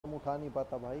उठा नहीं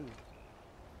पाता भाई।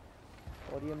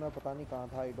 और ये मैं पता नहीं कहाँ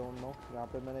था, आई डोंट नो। यहाँ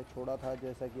पे मैंने छोड़ा था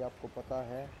जैसा कि आपको पता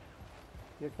है।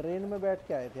 ये ट्रेन में बैठ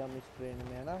के आए थे हम, इस ट्रेन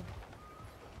में है ना,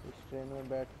 इस ट्रेन में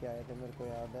बैठ के आए थे, मेरे को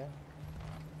याद है।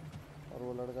 और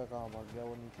वो लड़का कहाँ भाग गया,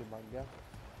 वो नीचे भाग गया।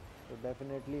 तो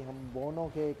डेफिनेटली हम बोनों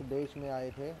के एक देश में आए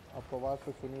थे। आपको आवाज़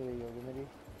तो सुनी रही होगी मेरी।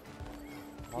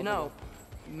 You know,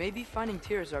 maybe finding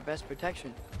Tyr is our best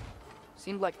protection.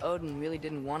 Seemed like Odin really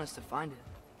didn't want us to find it.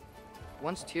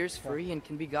 Once Tyr's free and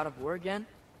can be god of war again,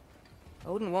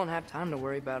 Odin won't have time to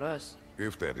worry about us.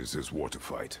 If that is his war to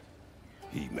fight,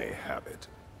 he may have it.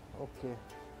 Okay.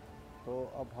 तो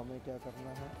अब हमें क्या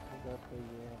करना है? इधर पे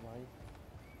ये है भाई।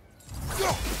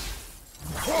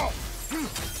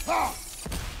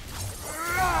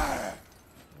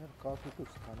 यार काफी कुछ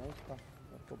था ना इसका।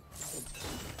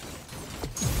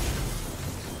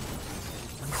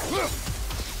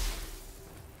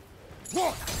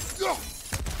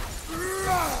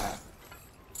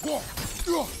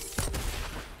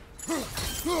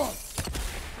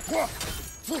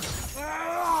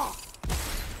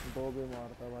 दो भी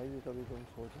मारता भाई, ये कभी तुम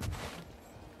सोचो।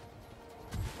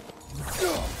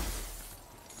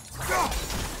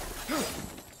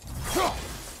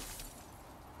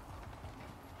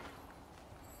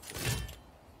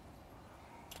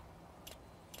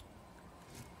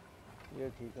 ये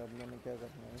ठीक है, अब मैंने क्या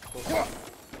करना है, इसको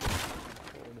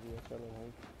छोड़ दिया। चलो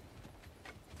भाई,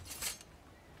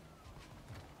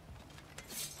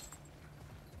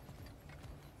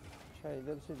 अच्छा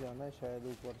इधर से जाना है शायद,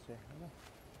 ऊपर से है ना।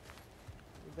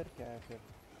 इधर क्या है फिर?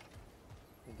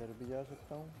 इधर भी जा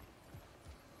सकता हूँ,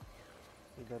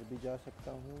 इधर भी जा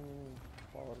सकता हूँ।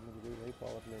 पावर मिल गई भाई,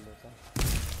 पावर ले लेता हूँ,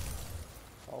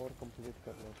 पावर कंप्लीट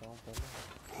कर लेता हूँ पहले।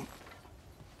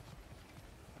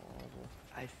 और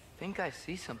I think I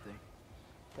see something.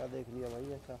 क्या देख लिया भाई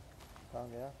ऐसा? कहाँ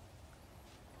गया?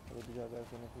 रुक जा, अगर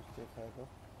तूने कुछ देखा है तो।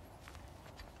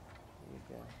 ये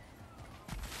क्या है?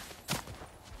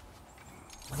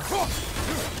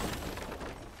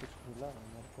 कुछ मिला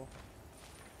मेरे को।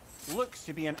 Looks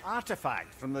to be an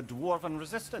artifact from the Dwarven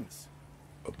Resistance.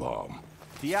 A bomb.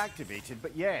 Deactivated,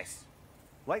 but yes.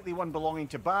 Likely one belonging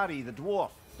to Barry, the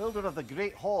dwarf, builder of the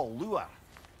Great Hall, Lua.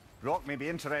 Brock may be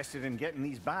interested in getting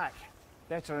these back.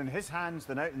 Better in his hands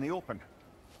than out in the open.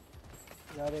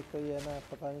 यार एक तो ये ना,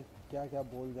 पता नहीं क्या क्या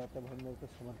बोल जाते हैं भाई, मेरे को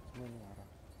समझ में नहीं आ रहा।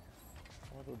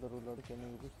 और उधर वो लड़के ने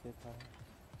भी कुछ देखा है,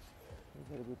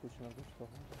 इधर भी कुछ ना कुछ तो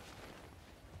होगा,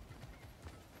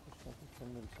 कुछ ना कुछ तो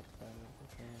मिल सकता है मेरे को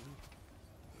कहीं भी।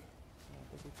 यहाँ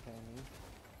तो कुछ है नहीं,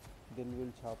 दिल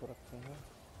विल छाप रखे हैं।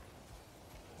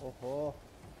 ओहो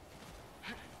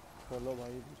चलो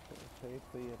भाई, अच्छा एक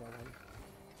तो ये रहा भाई।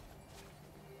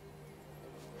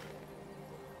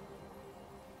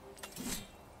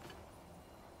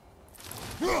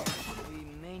 We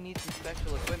may need some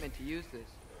special equipment to use this.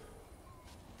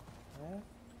 हैं?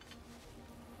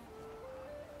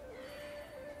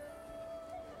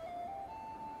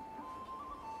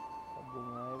 अब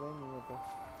घुमाएगा ही नहीं तो।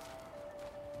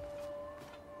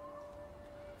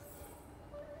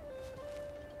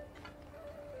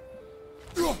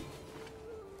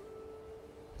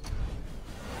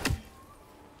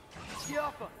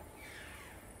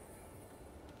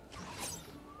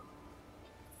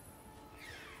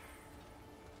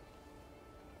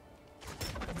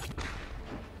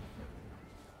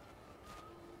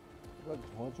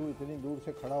 घोंचू इतनी दूर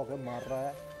से खड़ा होकर मार रहा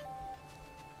है।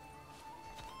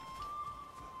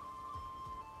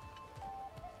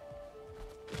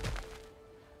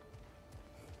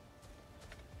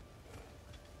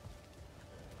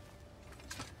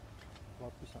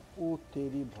 वापिस ओ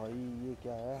तेरी भाई, ये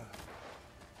क्या है?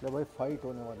 ले भाई फाइट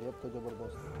होने वाली है अब तो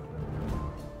जबरदस्त।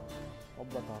 अब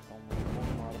बताता हूँ, कौन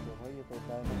मार दे भाई, ये तो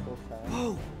डायनासोर सा है।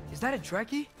 Whoa! Is that a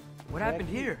Trekkie? What happened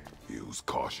here? Use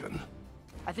caution.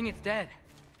 I think it's dead.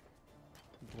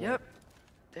 Yep,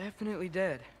 definitely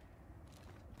dead.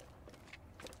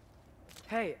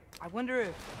 Hey, I wonder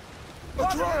if...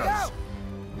 Atreus!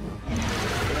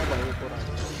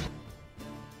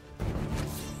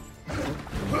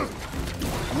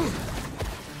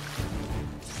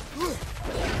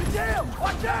 Damn!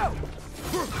 Watch out!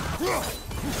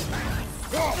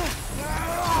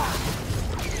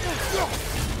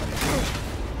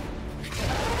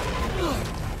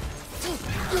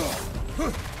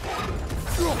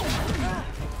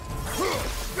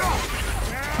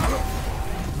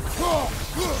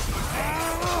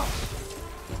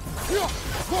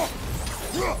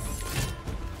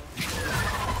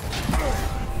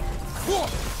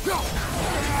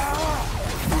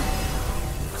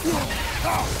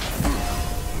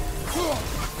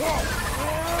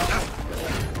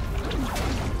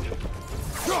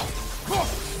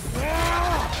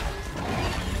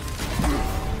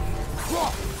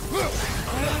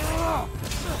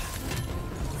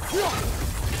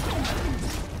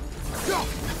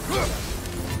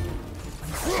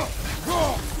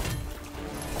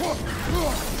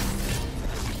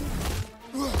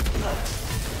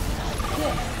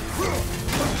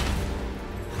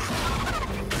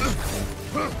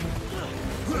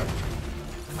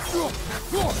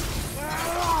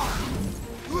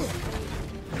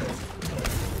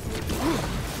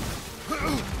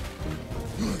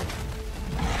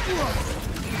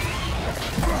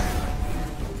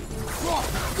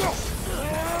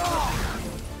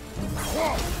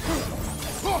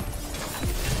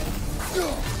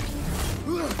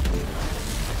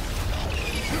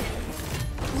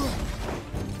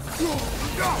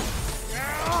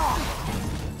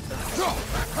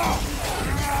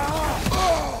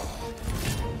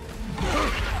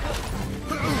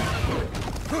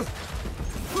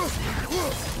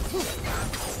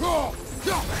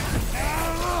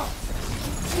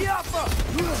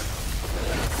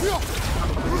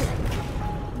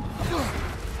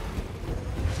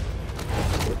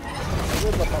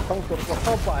 ये बताता हूँ तेरे को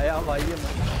कब आया भाई ये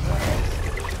मैं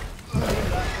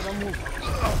तेरा मुंह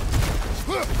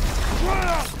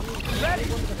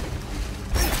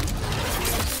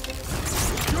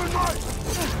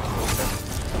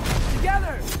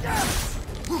Together!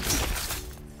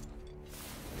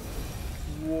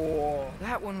 Whoa.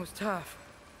 That one was tough.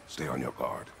 Stay on your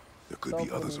guard. There could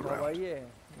be others भाई around.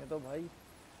 ये तो भाई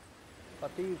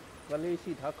पति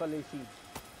कलेशी था कलेशी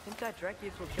Think that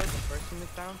Drakius will kill the person we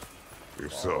found?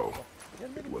 If so,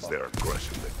 it was their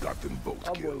aggression that got them both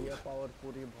अब वही killed. है power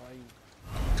पूरी भाई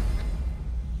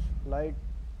लाइट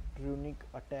यूनिक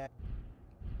अटैक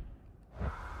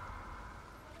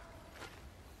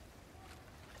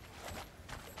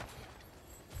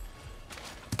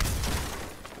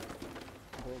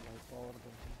दो भाई पावर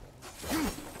दो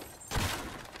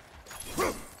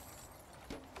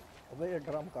अबे ये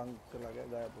ड्रम कहाँ चला गया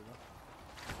गायब हो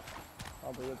गया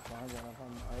अब ये कहाँ जाना था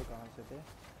हम आए कहाँ से थे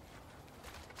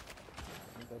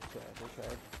इधर से आए थे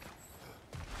शायद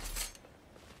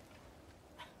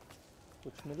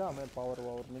कुछ मिला हमें पावर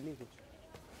वावर मिली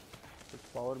कुछ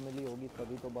पावर मिली होगी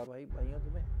तभी तो बात भाई भाइयों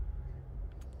तुम्हें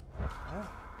हाँ?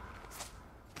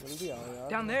 जल्दी आओ यार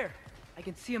Down there, I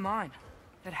can see a mine.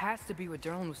 That has to be what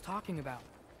Derlin was talking about.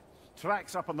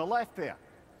 Tracks up on the left there.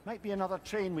 Might be another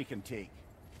train we can take.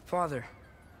 Father,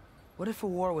 what if a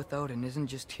war with Odin isn't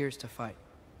just Tyr's to fight?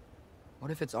 What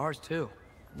if it's ours too?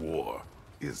 War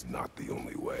is not the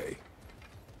only way.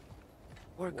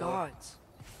 We're gods.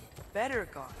 Better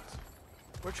gods.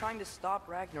 We're trying to stop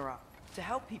Ragnarok, to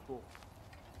help people.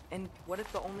 And what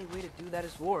if the only way to do that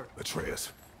is war?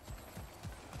 Atreus,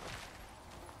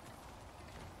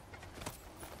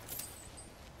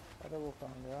 अरे वो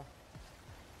कहाँ गया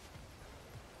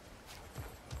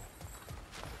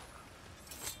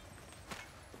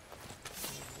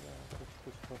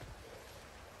कुछ तो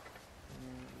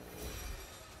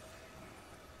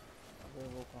अबे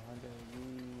वो कहाँ जाएगी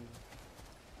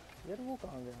यार वो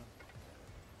कहाँ गया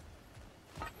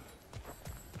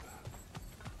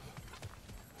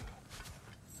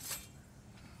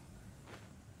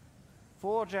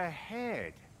Forge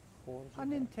ahead.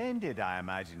 Unintended, I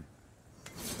imagine.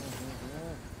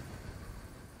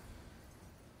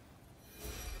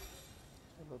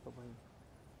 चलो तो भाई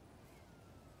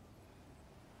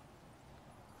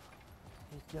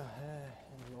ये क्या है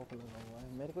लॉक लगा हुआ है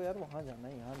मेरे को यार वहाँ जाना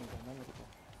है यहाँ नहीं जाना मेरे को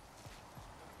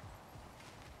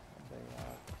अबे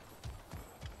यार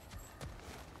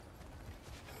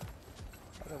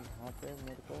अरे वहाँ पे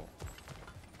मेरे को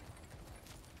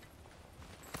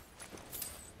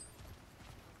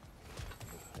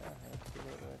क्या है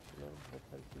चलो बहुत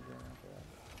सारी चीज़ें यहाँ पे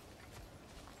यार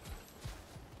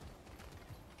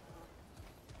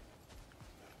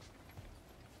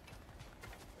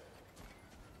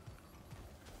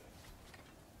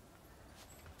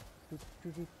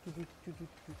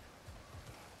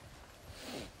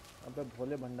अबे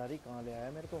भोले भंडारी कहाँ ले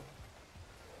आया मेरे को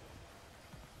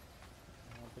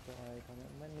यहाँ पे तो आया था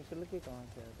मैं निकल के कहाँ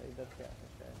से आया था इधर से आया था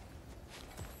शायद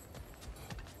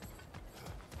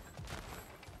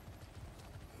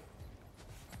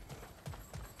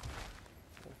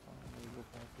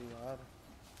यार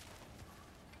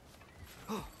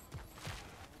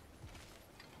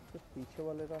तो पीछे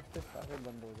वाले रास्ते सारे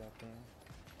बंद हो जाते हैं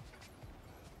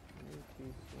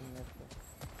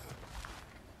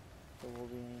तो वो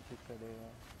भी यहीं से चढ़ेगा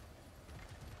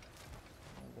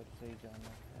उधर से ही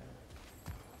जाना है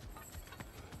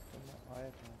तो मैं आया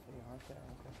कहाँ से यहाँ से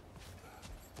आया था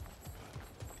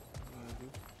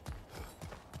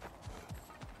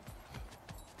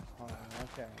हाँ यहाँ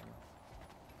से आया मैं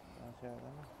यहाँ से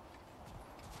आया ना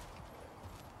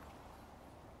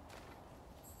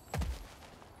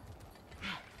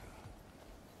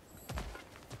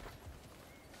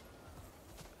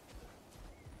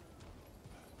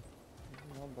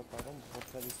बता रहा हूँ बहुत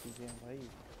सारी चीज़ें हैं भाई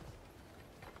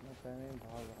मैं पहले ही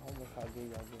भाग रहा हूँ बस आगे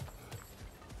ही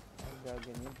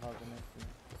आगे नहीं भागना इसमें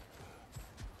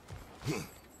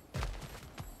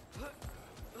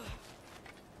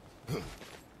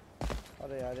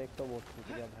अरे यार एक तो बहुत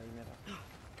टूट गया भाई मेरा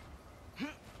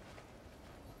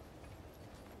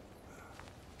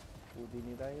कूद ही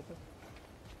नहीं रहा ये तो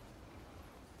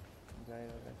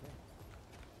जाएगा कैसे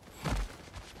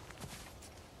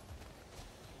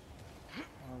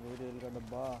रेल का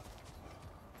डब्बा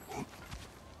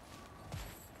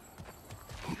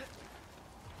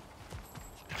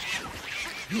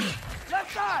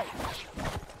Left side!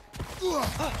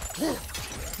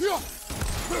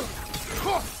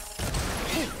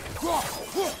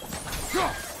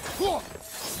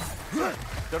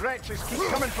 The wretches keep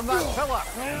coming from that pillar.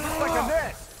 Looks like a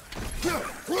nest.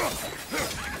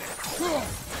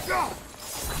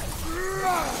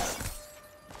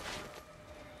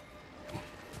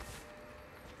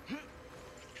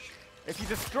 If you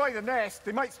destroy the nest,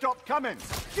 they might stop coming.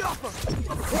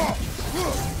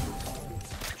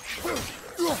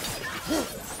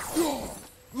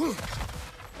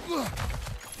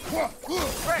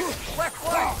 Left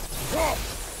flank!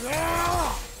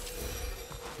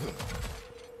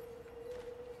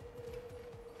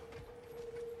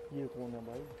 ये कौन है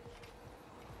भाई?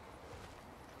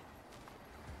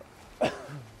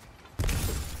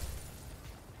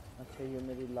 अच्छा ये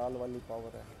मेरी लाल वाली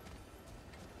पावर है।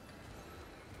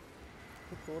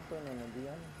 कुछ और तो इन्होंने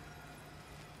दिया नहीं।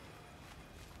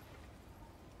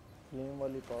 फ्लेम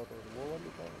वाली पावर और वो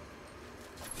वाली पावर।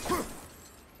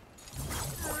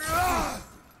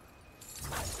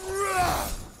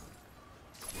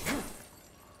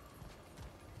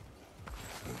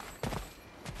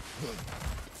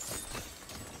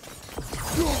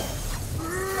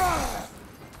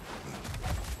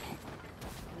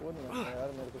 वो नहीं आता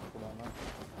यार मेरे को छुड़ाना।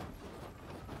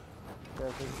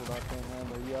 कैसे छुड़ाते हैं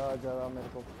भैया जरा मेरे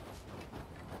को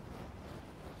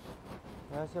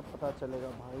कैसे पता चलेगा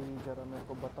भाई, जरा मेरे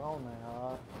को बताओ ना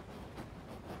यार।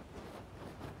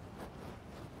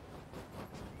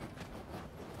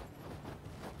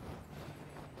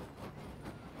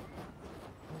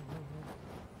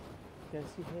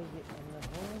 कैसी है ये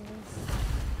एनहांस?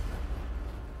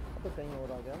 अब तो कहीं और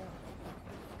आ गया ना।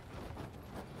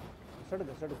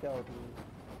 घसड़ क्या होती है,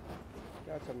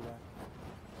 क्या चल रहा है?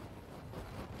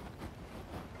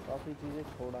 काफी चीजें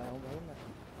छोड़ आया हूँ भाई मैं।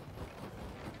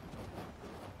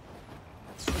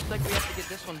 Looks like we have to get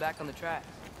this one back on the track.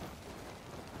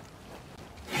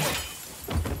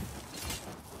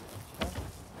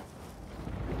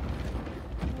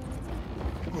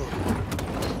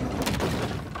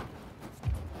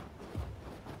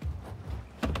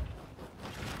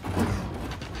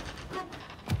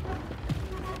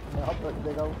 आप रख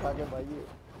देगा उठा के भाई ये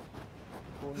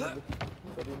कौन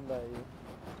परिंदा है ये?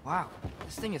 Wow,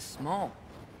 this thing is small.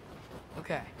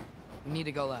 Okay, we need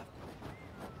to go left.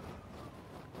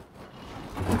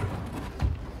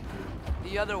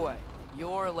 The other way.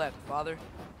 Your left, Father.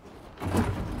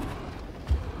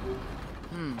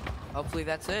 Hopefully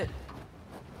that's it.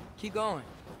 Keep going.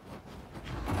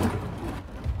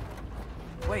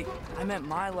 Wait, I meant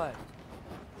my left.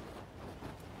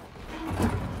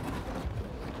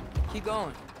 Keep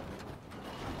going.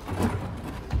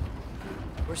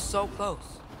 We're so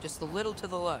close. Just a little to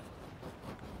the left.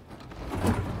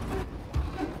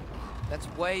 That's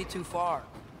way too far.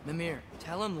 Mimir,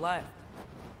 tell him left.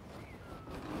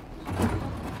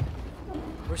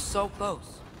 We're so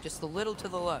close. Just a little to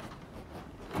the left.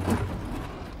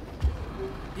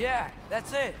 Yeah,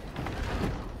 that's it.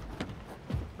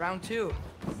 Round 2.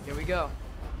 Here we go.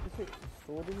 इसे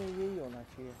story में यही होना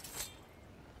चाहिए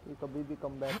कि कभी भी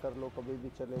come back कर लो, कभी भी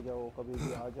चले जाओ, कभी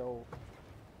भी आ जाओ,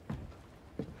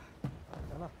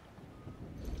 है ना?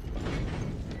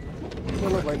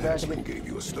 चलो भाई बैठ Who gave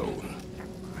you a stone?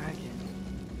 Dragon.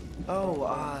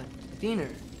 Oh,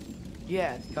 Diener.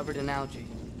 Yeah, it's covered in algae.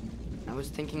 I was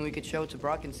thinking we could show it to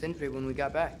Brock and Sindri when we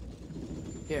got back.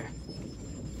 Here.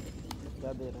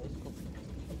 क्या दे रहा है इसको?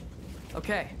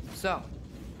 Okay, so,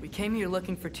 we came here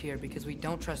looking for Tyr because we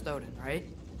don't trust Odin, right?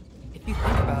 If you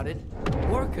think about it,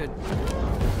 war could...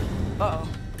 Uh-oh.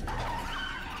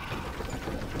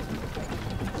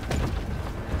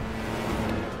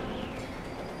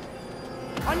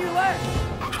 On your left!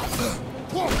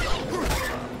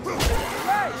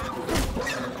 Right!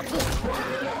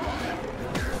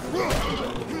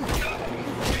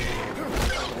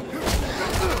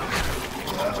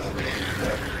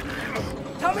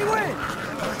 Tell me when!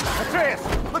 Atreus,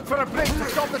 look for a brake to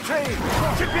stop the train.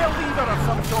 Should be a lever of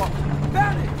some sort.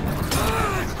 Found it!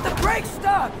 The brake's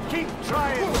stuck! Keep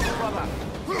trying, brother.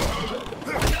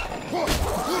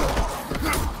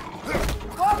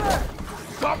 Father!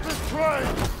 Stop this train!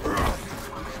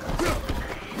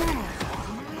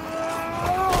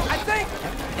 I think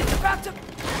it's about to...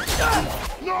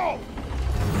 No!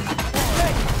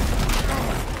 Shit!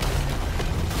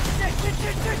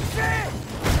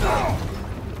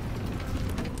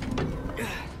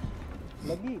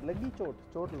 लगी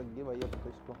चोट लग गई भाई अब तो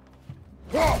इसको।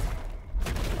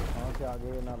 कहाँ से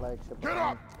आगे नालायक से Get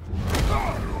up!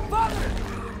 Father!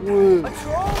 ओए, A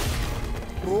troll?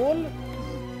 ट्रोल?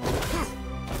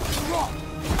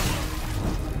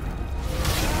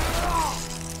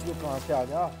 ये कहाँ से आ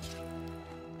गया?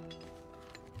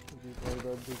 जी भाई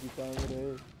रद्दी की टांग रहे।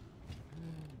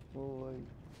 ओ भाई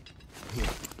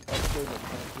कोई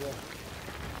लगता है।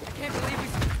 I can't believe we...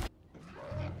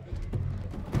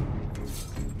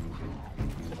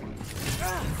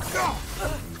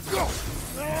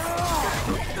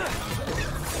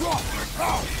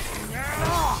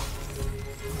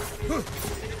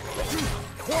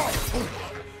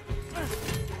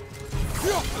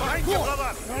 Behind you,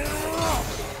 brother!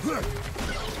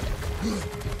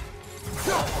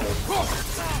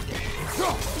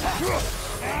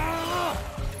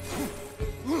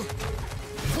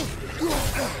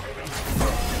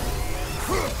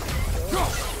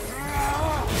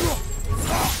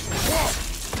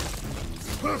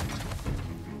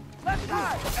 Left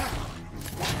side!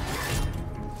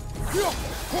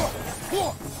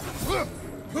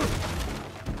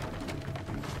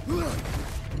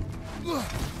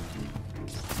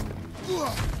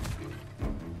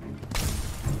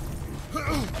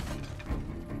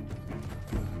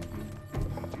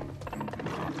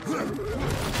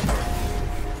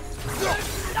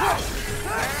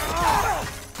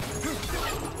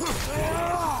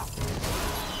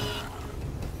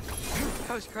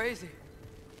 That was crazy.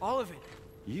 All of it.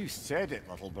 You said it,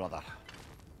 little brother.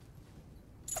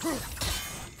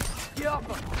 Get off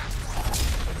him!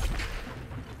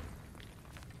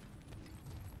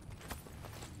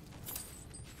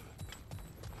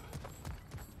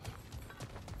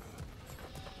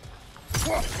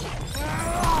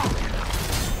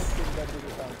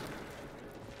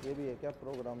 ये भी है क्या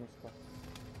प्रोग्राम इसका?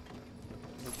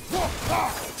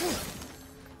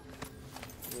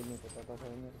 ये नहीं पता था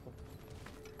भाई मेरे को।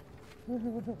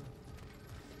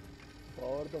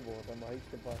 पावर तो बहुत है भाई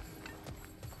इसके पास,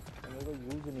 मेरे को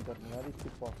यूज नहीं करनी यार इसकी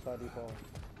सारी पावर।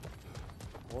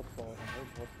 बहुत पावर है भाई,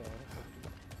 बहुत पावर है।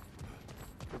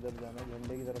 इधर जाना,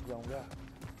 झंडे की तरफ जाऊंगा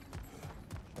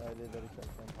शायद, इधर ही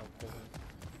चलते हैं भागते हुए।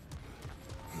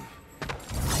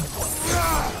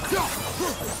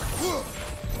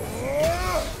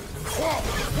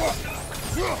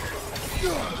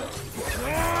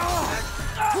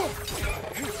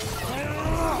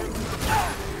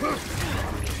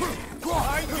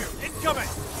 Behind you!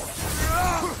 Incoming!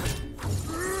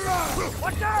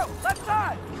 Watch out! Left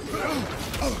side!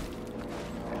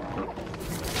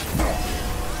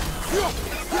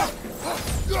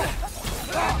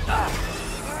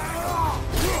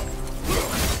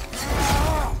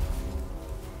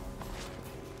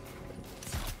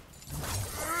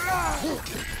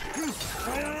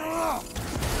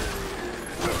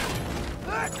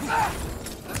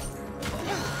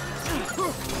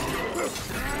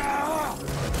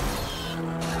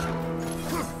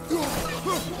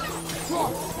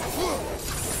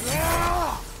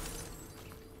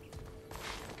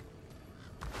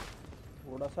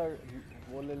 थोड़ा सा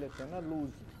वो ले लेते हैं ना लूज,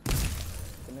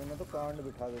 इतने में तो कांड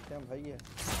बिठा देते हैं भाई ये।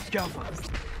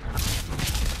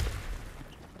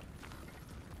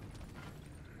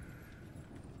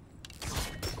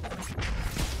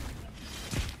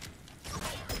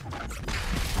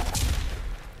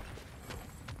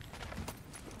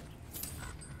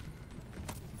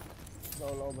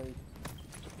 लाओ भाई,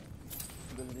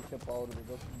 जल्दी से पावर दे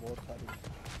दो बहुत सारी।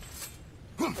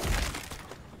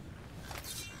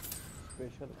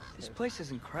 This place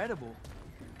is incredible.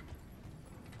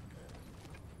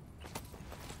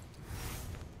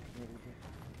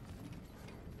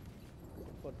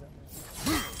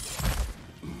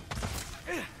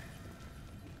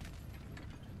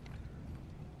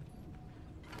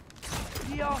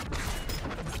 Yo!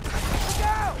 Look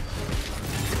out!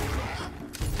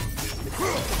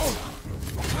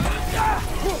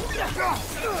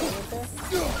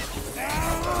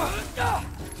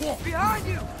 Behind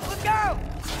you! Look out!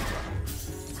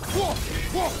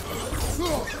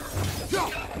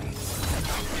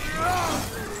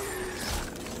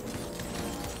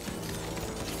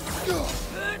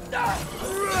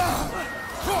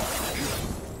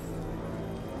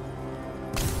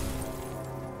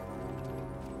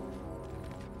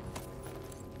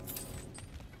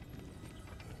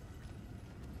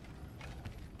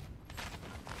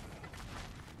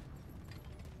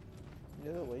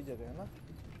 ये तो वही जगह है ना?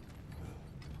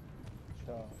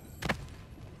 अच्छा,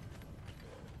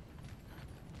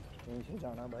 यहीं से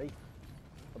जाना भाई,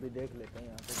 अभी देख लेते हैं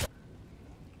यहाँ पे।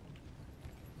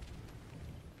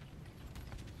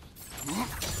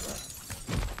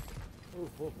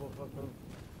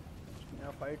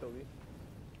 यहाँ फाइट होगी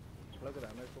लग रहा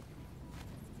है मेरे को।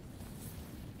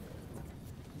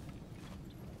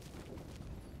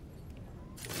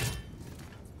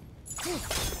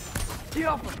 Get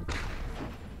off him!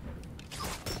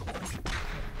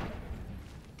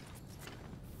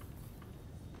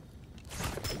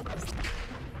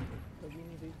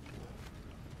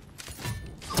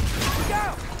 Look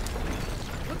out!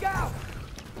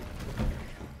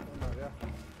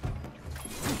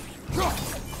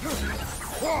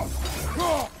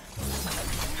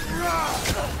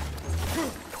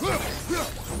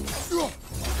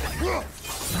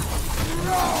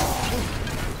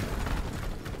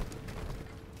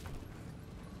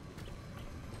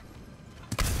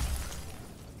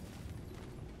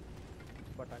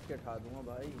 दूंगा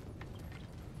भाई।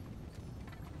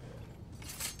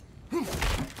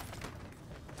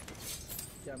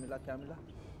 क्या मिला क्या मिला?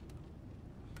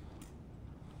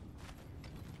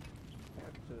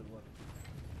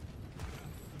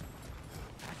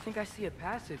 I think I see a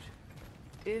passage.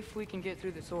 If we can get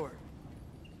through this door.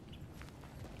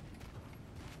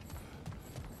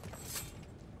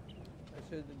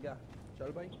 ऐसे क्या?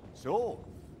 चल भाई। So,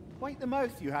 quite the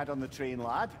mouth you had on the train,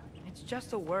 lad. It's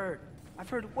just a word. I've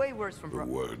heard way worse from The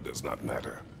word does not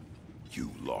matter.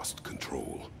 You lost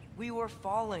control. We were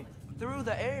falling through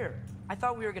the air. I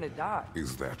thought we were gonna die.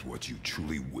 Is that what you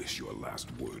truly wish your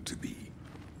last word to be?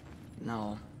 No.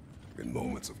 In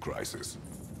moments of crisis,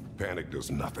 panic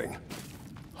does nothing.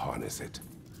 Harness it.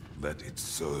 Let it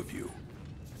serve you.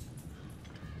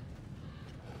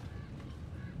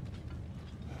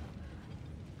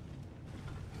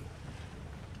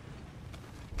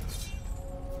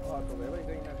 और तो गए भाई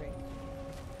कहीं ना कहीं।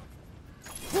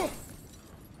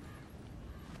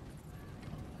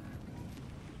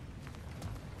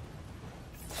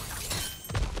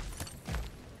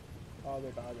 आ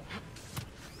बेटा आ जा।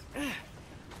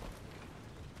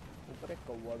 ऊपर एक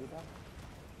कौवा भी था।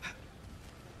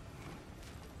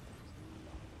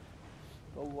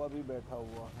 कौवा भी बैठा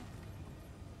हुआ है।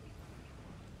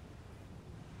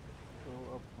 तो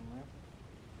अब हमें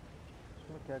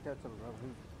इसमें क्या क्या चल रहा है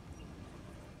भाई?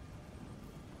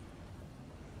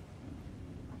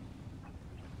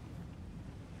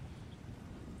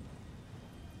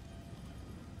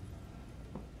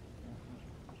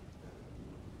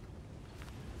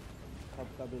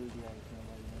 सबका बिल दिया इसने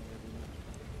भाई ने।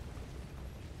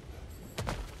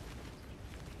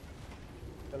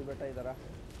 चल बेटा इधर आ।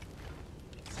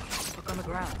 Look on the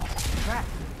ground. Track.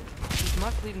 These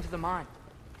must lead into the mine.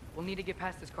 We'll need to get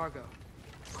past this cargo.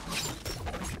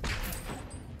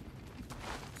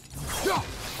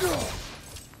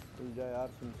 खुल जा यार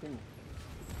सिम।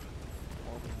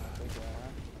 और यहाँ पे क्या है?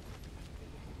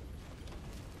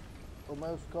 तो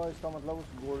मैं इसका मतलब उस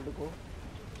गोल्ड को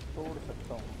तोड़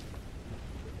सकता हूँ।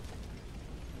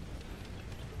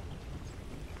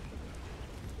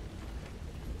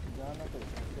 जाना तो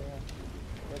कैसे है?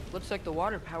 Looks like the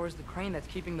water powers the crane that's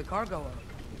keeping the cargo up.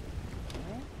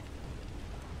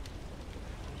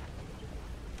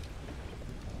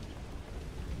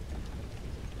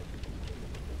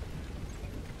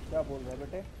 क्या बोल रहा है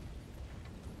बेटे?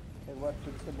 एक बार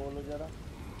फिर से बोलो जरा।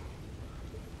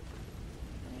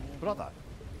 Brother,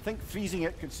 think freezing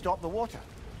it could stop the water?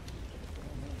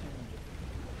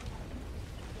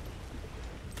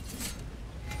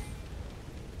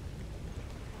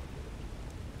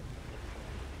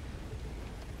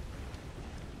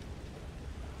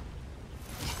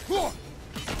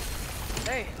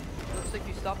 Hey, looks like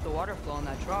you stopped the water flow in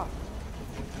that trough.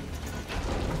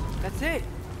 That's it.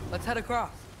 Let's head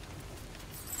across.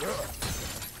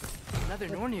 Another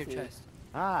Nornir chest.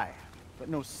 Aye, but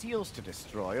no seals to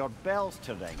destroy or bells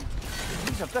to ring.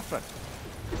 These are different.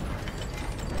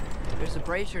 There's a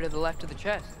brazier to the left of the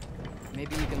chest.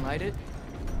 Maybe you can light it?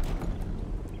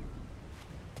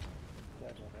 क्या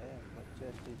कर रहा है?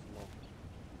 बच्चे चीज लो।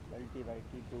 Righty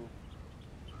righty do.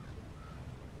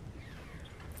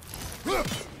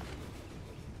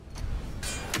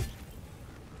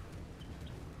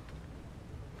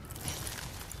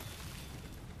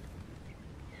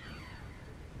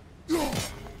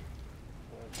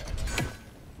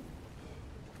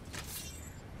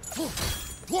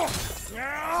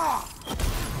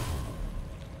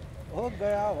 हो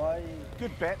गया भाई।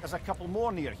 Good bet there's a couple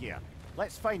more near here.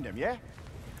 Let's find him, yeah?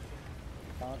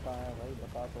 कहाँ है भाई?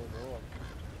 बता तो दो अब।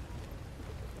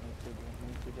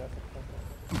 नीचे जा सकता है?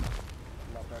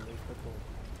 ला पहले इसको तो।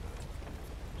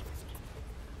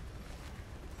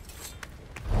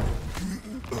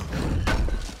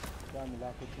 क्या मिला?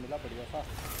 कुछ मिला बढ़िया सा?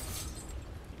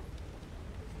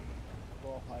 तो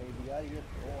हाइड यार, ये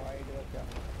तो हाइड का क्या?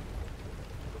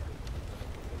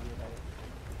 ये रहा है।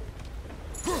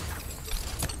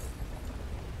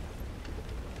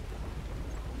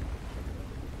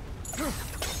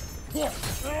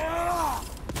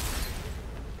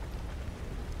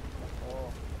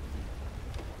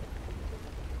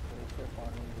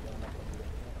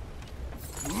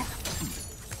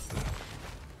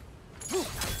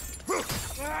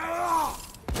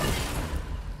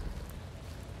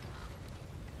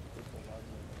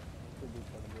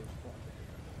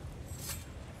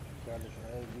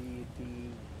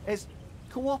 Is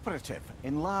cooperative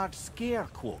in large scare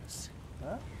quotes.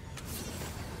 हाँ?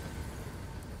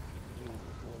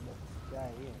 क्या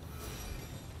है ये?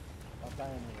 पता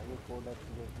ही नहीं लगे कोडेक्स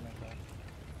देखने का।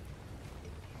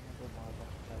 तो बहुत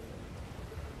अच्छा है।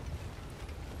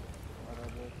 और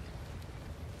अब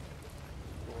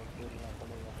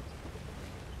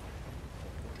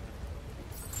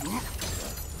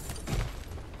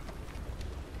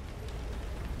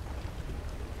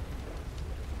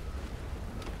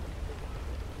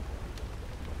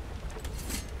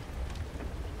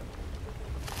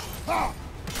ओ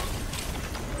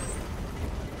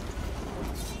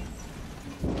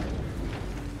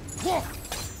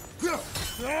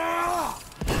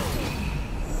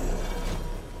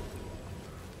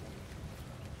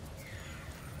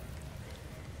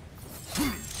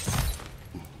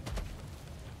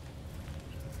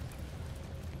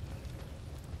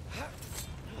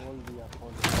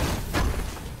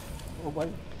भाई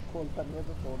खोलता नहीं है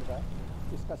तो तोड़ रहा है।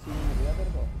 इसका सीन मिल गया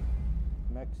तेरे को।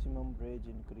 Maximum raise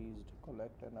increased,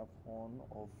 collect N phone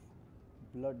of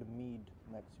blood Mead,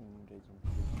 maximum raise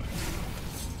increase.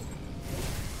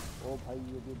 ओ भाई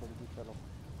ये भी बढ़ गई। चलो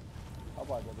अब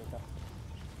आ जा बेटा।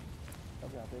 अब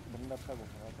यहाँ पे एक बंदा अच्छा घूम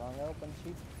रहा है। कहाँ गया वो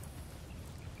पंछी?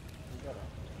 इधर है।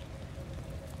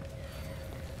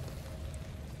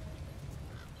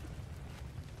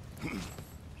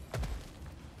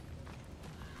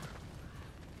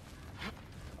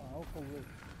 कौवे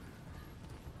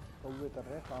कौवे कर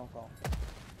रहे हैं। काँव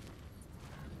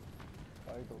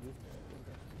फाइट होगी।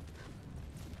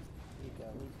 ये क्या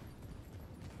हुई?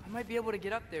 I might be able to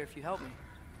get up there if you help me.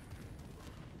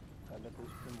 पहले तो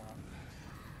इसको मार।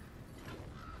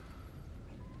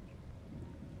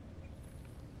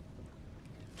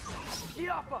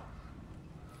 Yappa!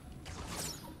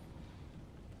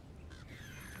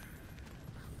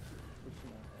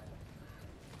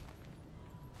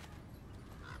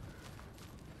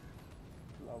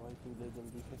 भाई तू ले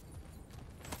जल्दी से।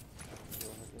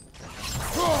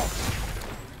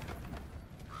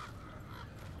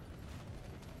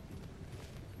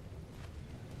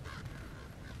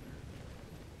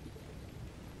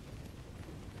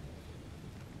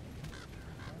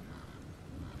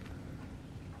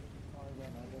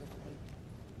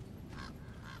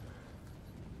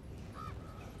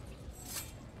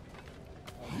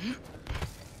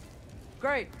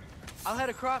 Great. I'll head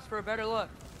across for a better look.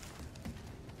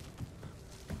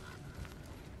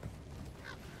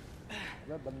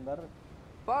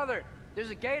 Father, there's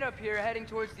a gate up here heading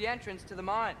towards the entrance to the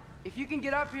mine. If you can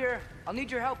get up here, I'll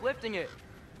need your help lifting it.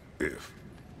 If.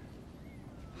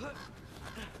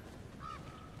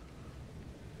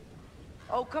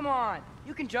 Oh, come on.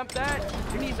 You can jump that.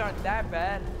 Your knees aren't that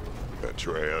bad.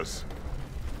 Atreus.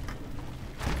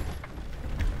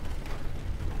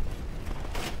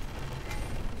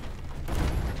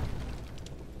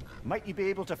 Might you be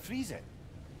able to freeze it?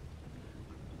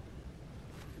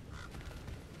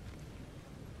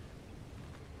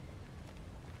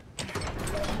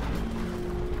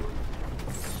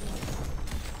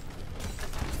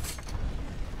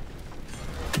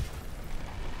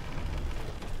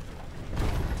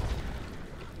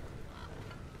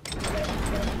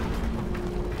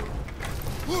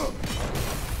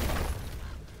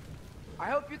 I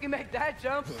hope you can make that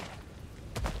jump.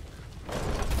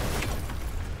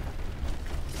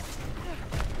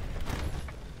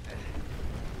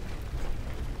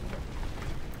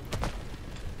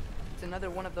 It's another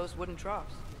one of those wooden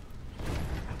troughs.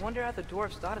 I wonder how the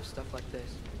dwarves thought of stuff like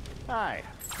this. Aye,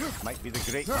 might be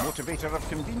the great motivator of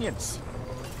convenience.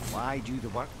 Why do the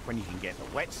work when you can get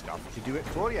the wet stuff to do it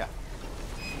for you?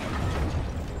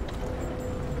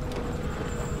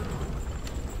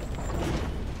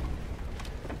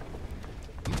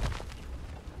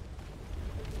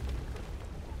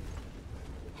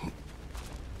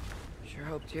 Sure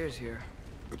hope Tyr's here.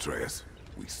 Atreus,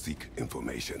 we seek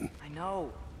information. I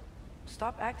know.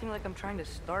 Stop acting like I'm trying to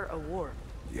start a war.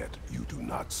 Yet you do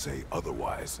not say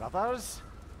otherwise. Brothers,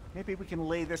 maybe we can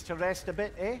lay this to rest a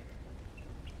bit, eh?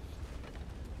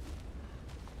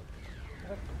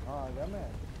 हाँ आ गया मैं।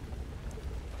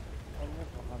 और वो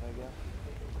कहाँ रह गया?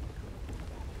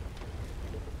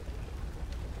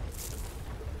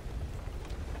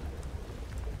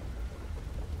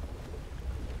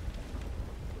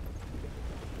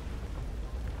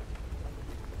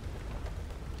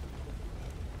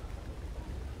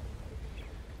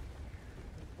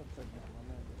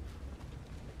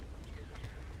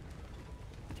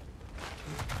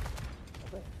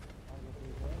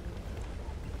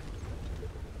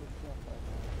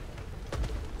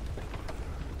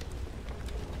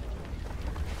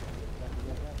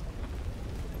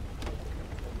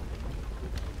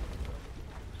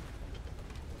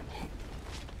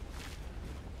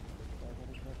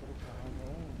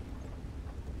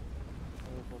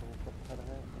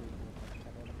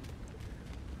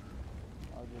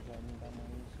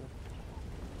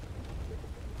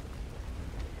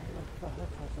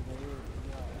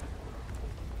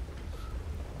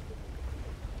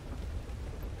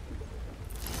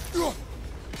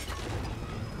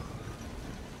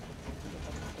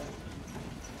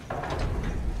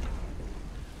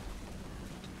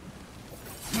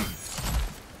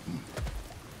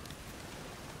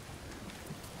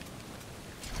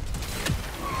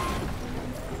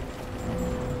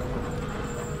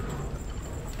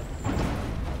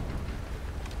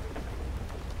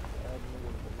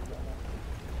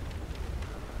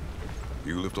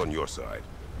 lift on your side.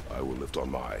 I will lift on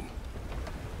mine.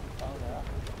 कहाँ गया?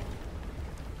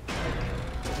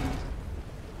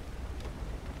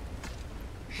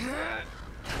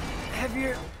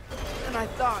 Heavier than I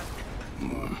thought.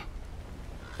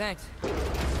 Thanks.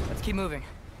 Let's keep moving.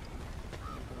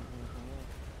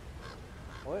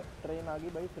 ओए ट्रेन आ गई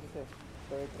भाई फिर से।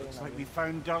 तो ये ट्रेन Looks आ like गई। we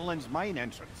found Durlin's mine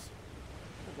entrance.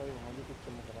 तो भाई वहाँ भी कुछ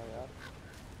चमक रहा है यार।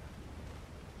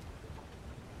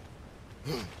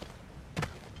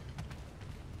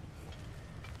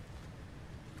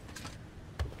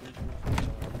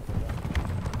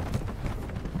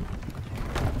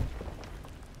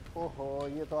 ओहो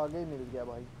ये तो आगे ही मिल गया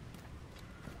भाई।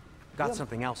 Got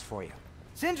something else for you.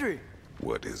 Sindri!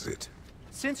 What is it?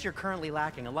 Since you're currently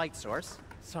lacking a light source,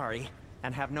 sorry,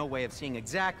 and have no way of seeing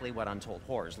exactly what untold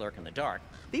horrors lurk in the dark,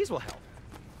 these will help.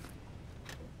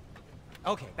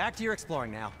 Okay, back to your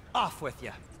exploring now. Off with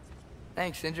you.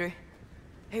 Thanks, Sindri.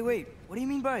 Hey, wait, what do you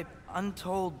mean by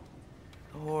untold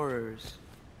horrors?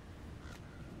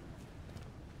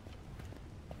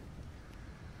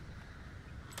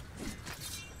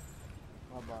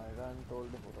 अब आएगा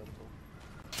untold horror तो।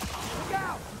 Look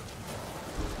out!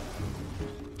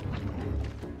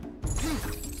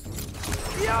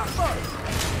 Yeah!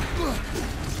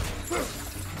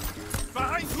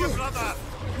 Behind you, brother!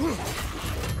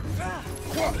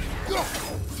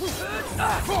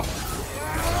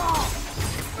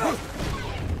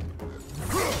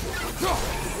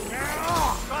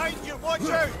 Behind you, watch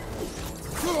out!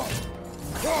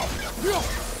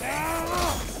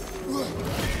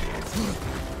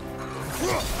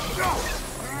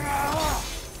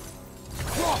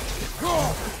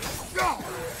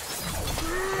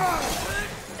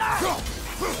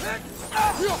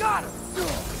 Got him!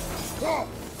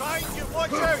 Behind you,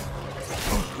 watch out!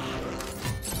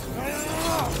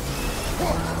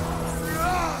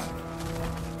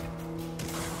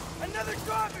 Another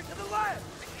dogger to the left!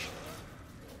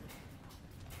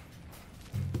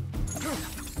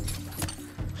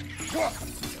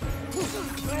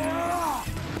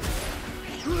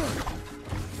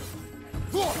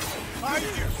 Behind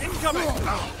you, incoming!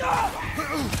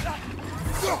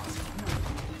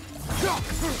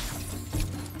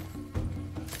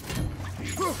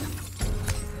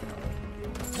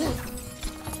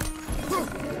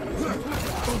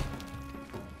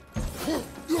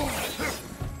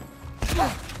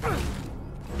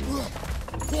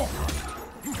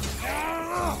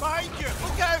 Behind you,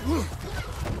 look out!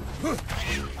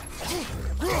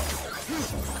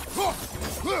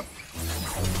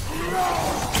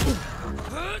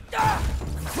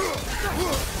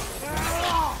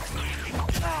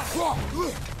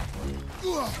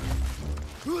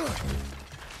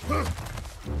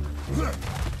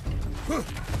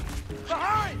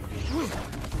 Behind!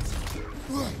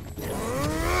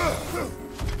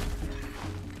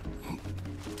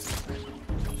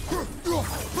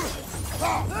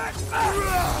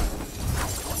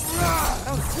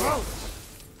 That was close.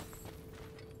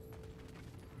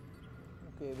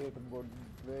 Okay, wait,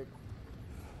 wait.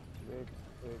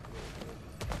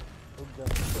 रुक जा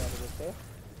बेटे।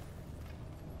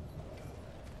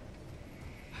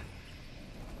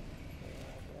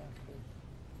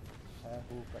 है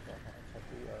who पता है अच्छा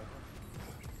तू आएगा।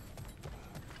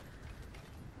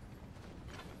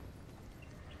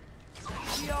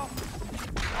 Yo.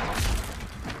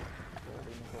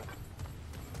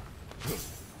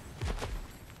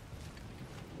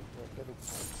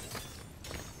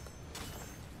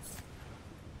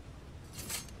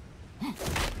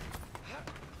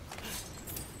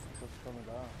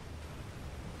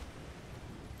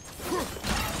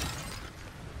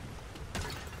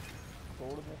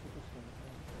 तोड़ने से कुछ नहीं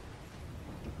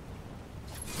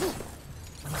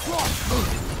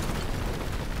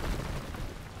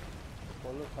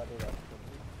खोलो सारे रास्ते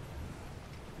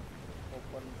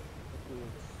ओपन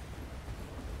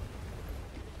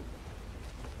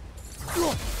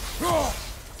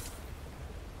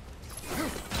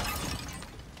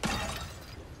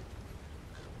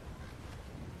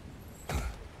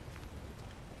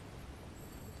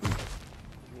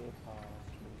ये था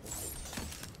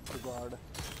जुगाड़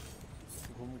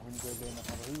घूम घूम के लेना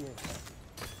था वही है।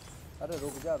 अरे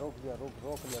रुक जा रोक ले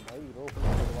भाई रोक ले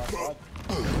भगवान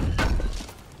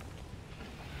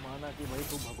माना कि भाई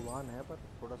तू भगवान है पर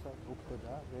थोड़ा सा रुक तो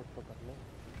जा वेट तो कर ले।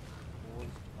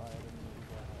 आयरन मिल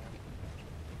गया है।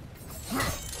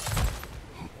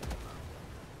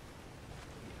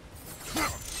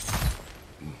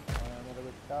 मेरा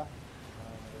बेटा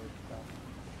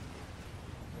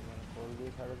खोल दिए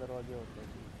सारे दरवाजे होते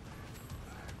थे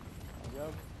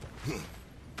जब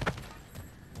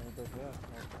नहीं तो क्या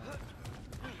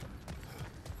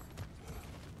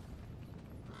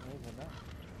थे ना,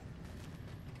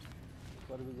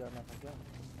 ऊपर भी जाना था क्या?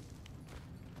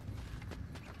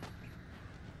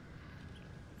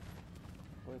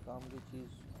 कोई काम की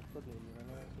चीज़ अब तो ले ली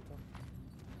मैंने वैसे तो।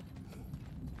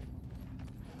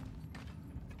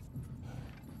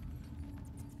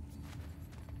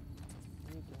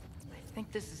 I think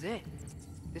this is it.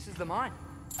 This is the mine.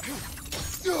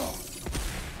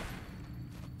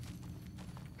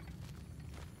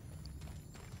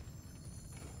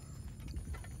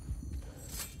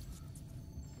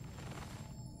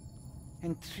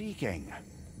 Intriguing.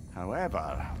 However,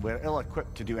 we're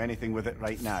ill-equipped to do anything with it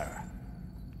right now.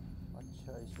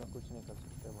 अच्छा, इसमें कुछ नहीं कर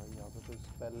सकते भाई, यहाँ पे कोई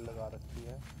स्पेल लगा रखी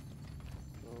है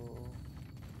तो।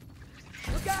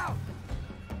 Look out!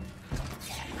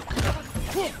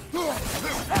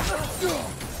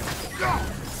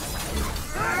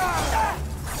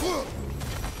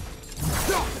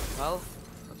 Well,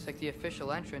 looks like the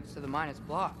official entrance to the mine is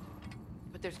blocked.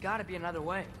 But there's gotta be another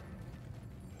way.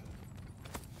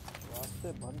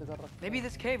 रास्ते बंद कर रखे। Maybe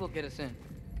this cave will get us in.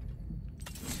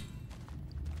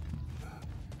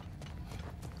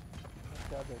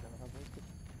 क्या देखना था भाई कुछ?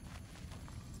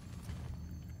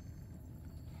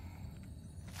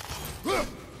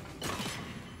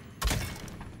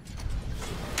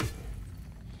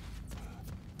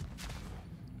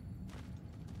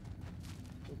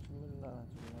 कुछ मिलना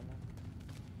चाहिए ना।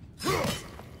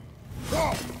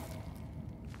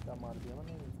 क्या मार दिया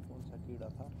मैंने? कौन सा कीड़ा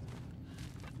था?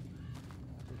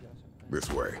 This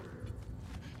way.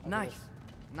 Nice.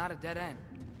 Not a dead end.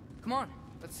 Come on,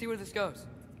 let's see where this goes.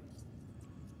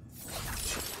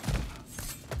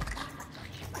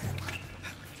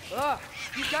 Ugh,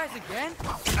 you guys again?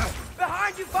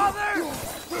 Behind you, father!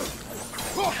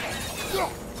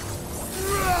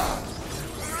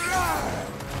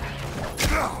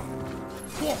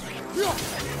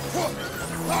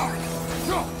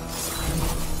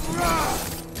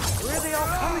 Where are they all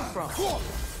coming from?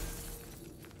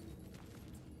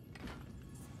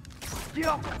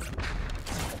 Yeah.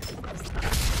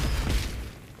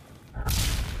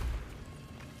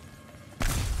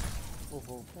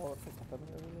 ओहो, बहुत से खत्म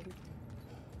है अभी मेरी।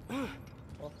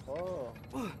 ओहो,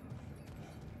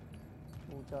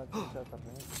 ऊंचा ऊंचा कर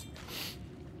रहे हैं।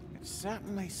 It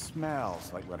certainly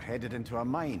smells like we're headed into a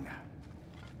mine.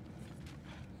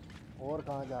 और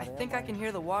कहाँ जा I रहे हैं? think I can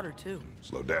hear the water too.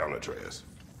 Slow down, Atreus.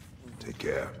 Take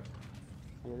care.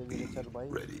 धीरे Be धीरे चल भाई।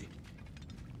 ready.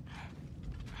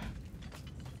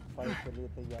 फाइट के लिए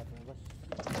तैयार हैं बस।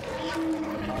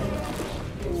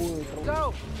 So,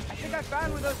 I think I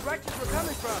found where those wretches were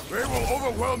coming from. They will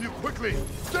overwhelm you quickly.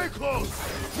 Stay close.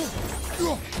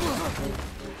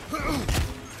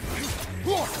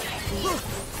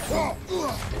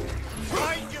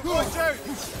 Mind you, watch out!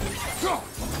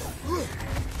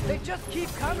 They just keep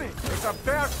coming. It's a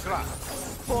bird trap.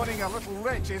 Spawning a little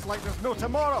wretches like there's no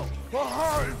tomorrow.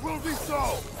 Aha, it will be so.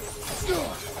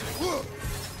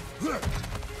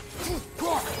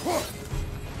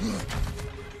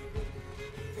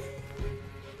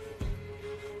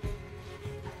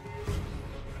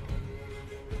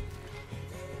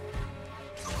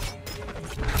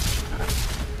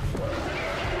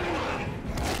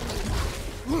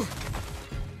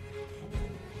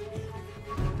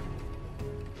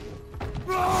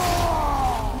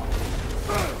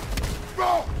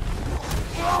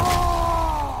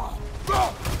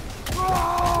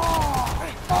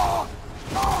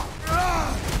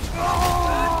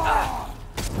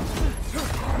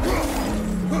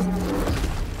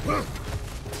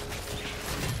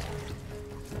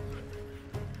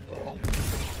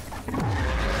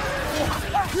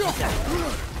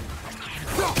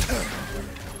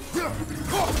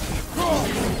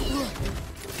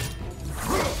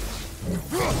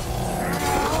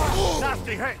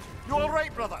 Nasty hit. You all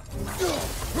right, brother?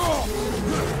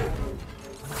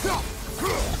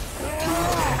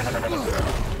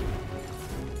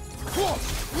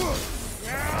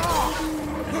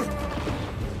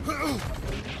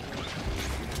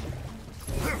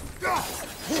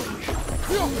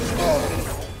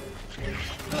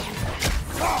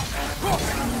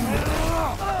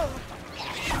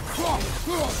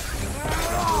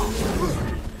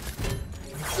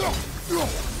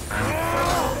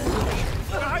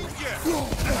 Behind you!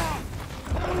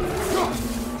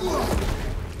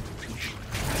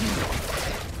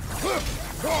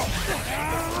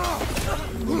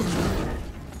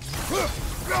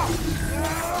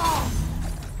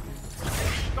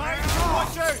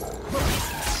 Watch out!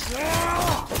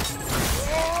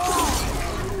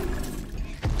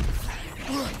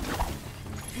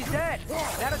 He's dead.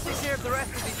 That'll take care of the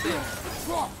rest of these things.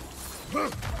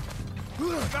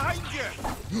 Behind you!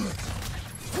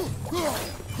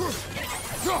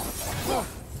 That's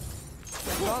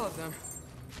all of them.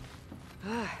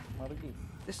 मर गई।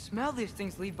 The smell these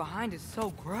things leave behind is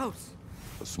so gross.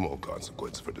 A small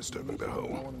consequence for disturbing their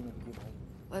home. कौन मिल गई भाई?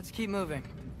 Let's keep moving.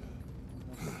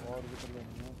 और भी तो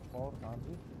लेनी है, और कहाँ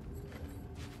थी?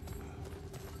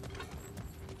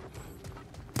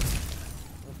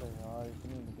 तो यार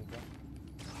इतनी मिलेगा।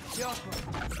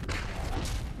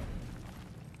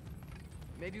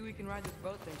 Maybe we can ride this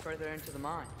boat thing further into the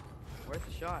mine. Worth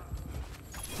a shot.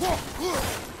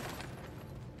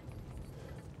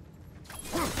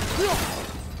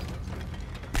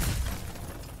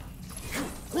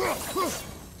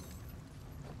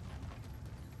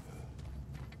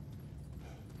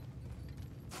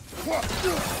 I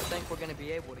think we're gonna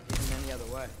be able to get him any other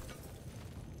way.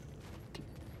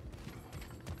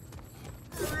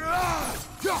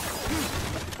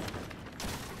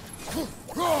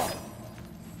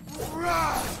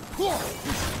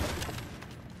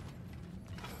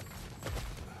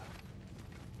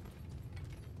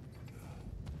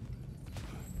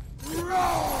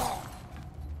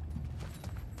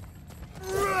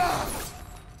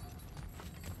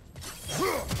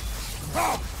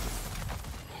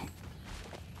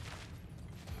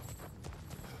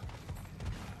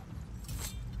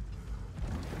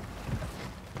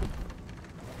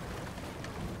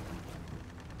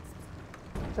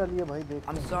 चलिए भाई देखते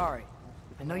I'm हैं। sorry.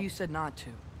 I know you said not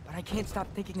to, but I can't stop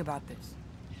thinking about this.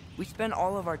 We spend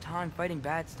all of our time fighting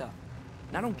bad stuff,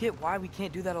 and I don't get why we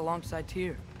can't do that alongside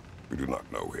Tyr. We do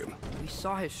not know him. We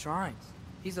saw his shrines.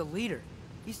 He's a leader.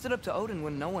 He stood up to Odin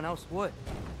when no one else would.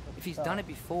 If he's done it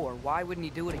before, why wouldn't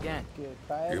he do it again? कि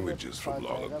tyre Images from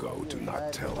long ago do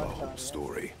not tell the whole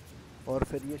story. और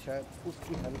फिर ये शायद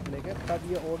उसकी help लेके तब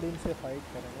ये Odin से फाइट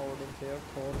करेंगे, ओडिन से और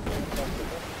थोर से और सब से।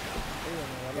 यही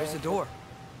होने वाला है। There's a door.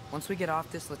 Once we get off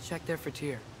this, let's check there for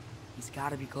Tyr. He's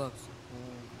gotta be close.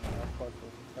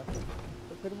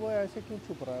 तो फिर वो ऐसे क्यों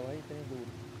छुप रहा है भाई इतनी दूर?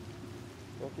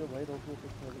 रोकियो भाई रोकियो,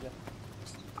 कुछ मिल गया।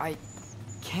 I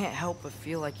can't help but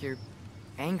feel like you're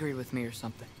angry with me or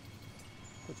something.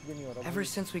 कुछ भी नहीं हो रहा। Ever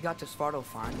since we got to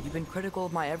Svartalfheim, you've been critical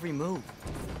of my every move.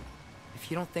 If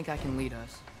you don't think I can lead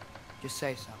us, just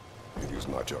say so. It is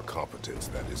not your competence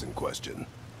that is in question.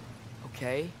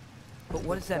 Okay? But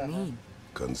what does that mean?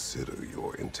 Consider your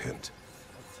intent.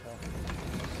 अच्छा,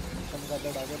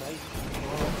 चमगादड़ आ गया भाई।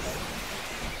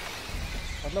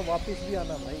 मतलब वापस भी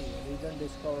आना भाई। Region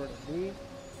discovered. The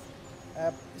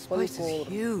This apple place is core.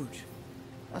 huge.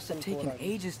 Must have Apple taken core आ गई।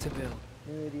 ages to build.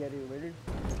 New area rebuilt.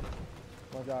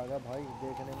 मजा आ गया भाई,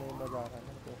 देखने में मजा आ रहा है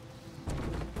मेरे को।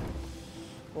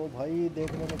 ओ भाई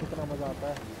देखने में कितना मजा आता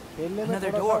है। खेलने में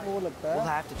Another थोड़ा सा door. वो लगता है।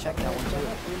 We'll have to check that one too.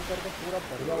 खेल करके पूरा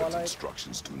बढ़िया Lord's वाला एक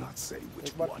instructions do not say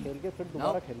which bar one. खेल के फिर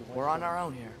दोबारा Nope, खेलूंगा। we're on our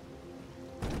own here.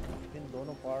 इन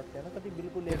दोनों पार्ट है ना कभी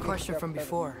बिल्कुल Your एक question from chapter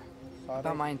before सारे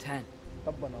about my intent.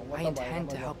 तब बनाऊंगा, I तब आएगा intend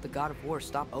to मजा। help the God of War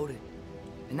stop Odin.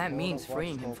 And that means God of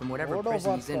freeing him War from whatever God of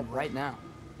prison War he's in stop. right now.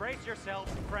 Brace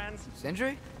yourselves, friends,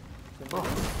 Sindri? Oh,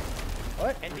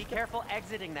 ओए, and be careful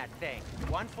exiting that thing.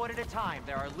 1 foot at a time.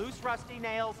 There are loose, rusty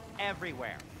nails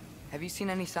everywhere. have you seen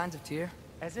any signs of Tyr?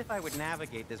 As if I would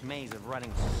navigate this maze of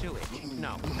running sewage.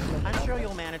 No. I'm sure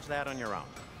you'll manage that on your own.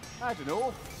 I don't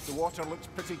know. The water looks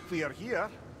pretty clear here.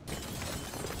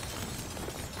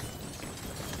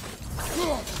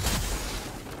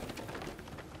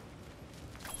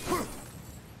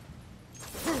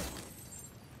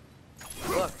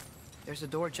 Look, there's a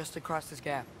door just across this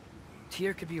gap.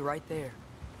 Tyr could be right there.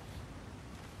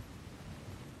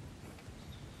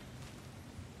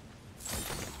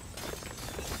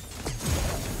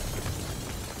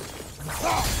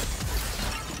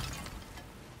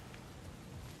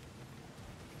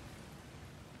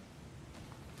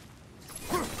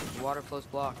 The water flow's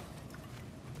blocked.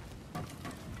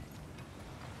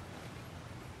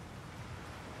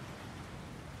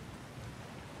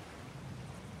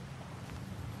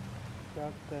 क्या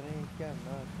करें क्या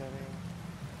ना करें,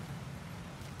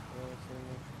 ऐसे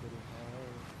मुश्किल है,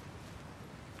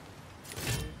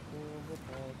 तो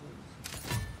बता दो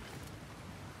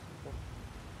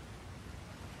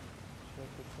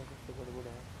कुछ तो गड़बड़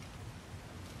है,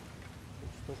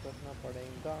 कुछ तो करना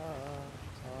पड़ेगा,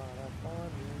 सारा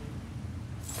पानी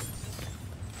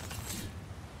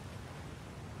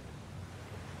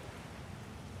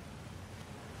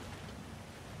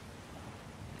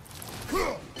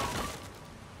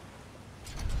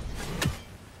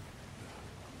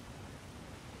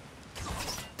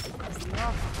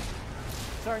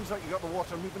Sounds like you got the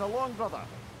water moving along, brother.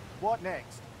 What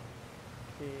next?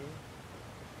 Okay.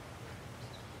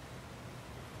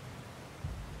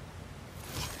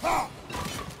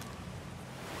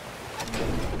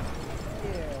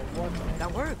 Yeah, what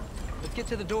That worked. Let's get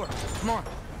to the door. Come on.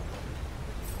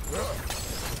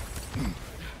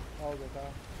 आओ बेटा,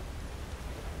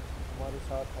 हमारे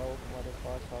साथ आओ, हमारे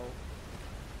पास आओ।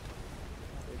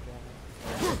 अरे क्या है?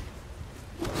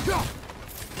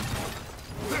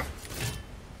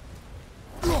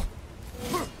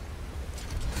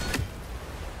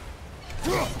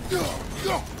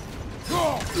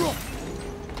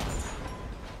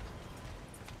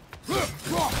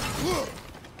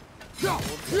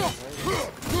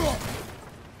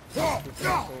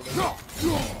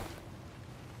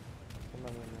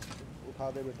 उठा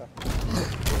दे बेटा,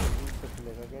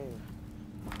 चलेगा क्या ये?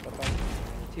 पता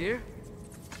नहीं। Tyr?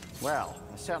 Well,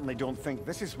 I certainly don't think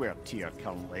this is where Tyr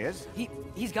currently is.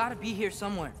 He's got to be here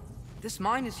somewhere. This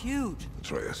mine is huge.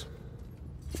 Atreus,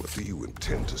 what do you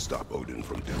intend to stop Odin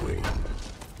from doing?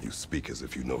 You speak as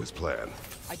if you know his plan.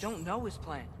 I don't know his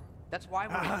plan. That's why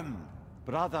we're...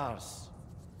 Brothers,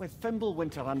 with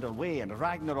Fimbulwinter underway and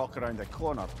Ragnarok around the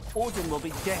corner, Odin will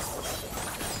be desperate.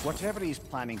 Whatever he's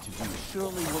planning to do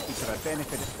surely won't be to the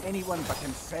benefit of anyone but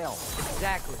himself.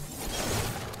 Exactly.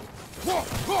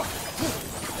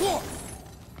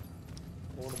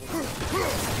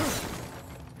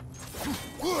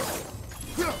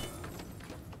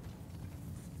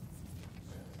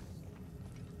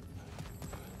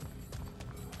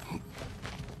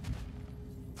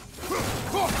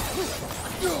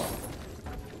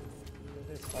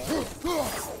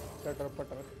 चटर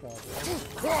पटर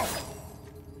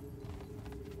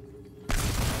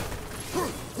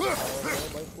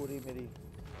भाई पूरी मेरी,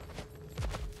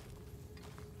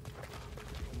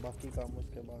 बाकी काम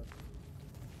उसके बाद।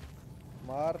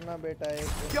 मारना बेटा एक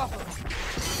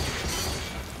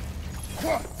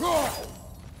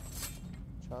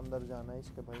अंदर जाना है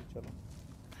इसके भाई, चलो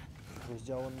घुस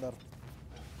जाओ अंदर।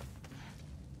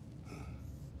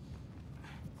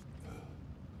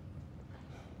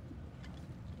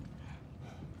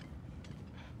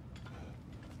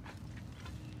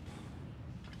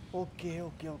 ओके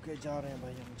ओके ओके, जा रहे हैं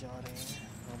भाई, हम जा रहे हैं,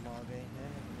 हम आ गए हैं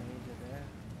नई जगह।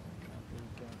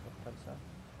 क्या पत्थर सा।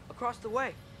 Across the way,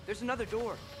 there's another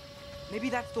door. Maybe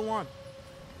that's the one.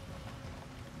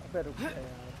 अबे रुक जा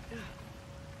यार।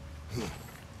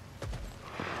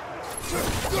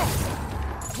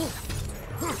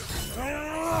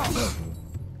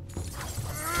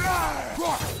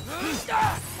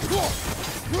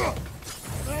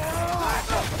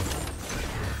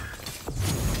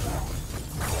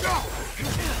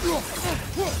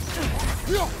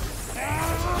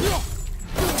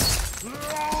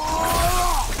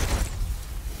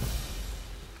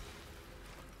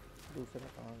 दूसरा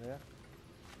कहाँ गया?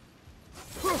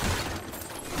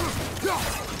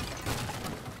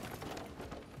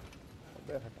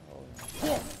 अबे हटाओ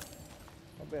यार,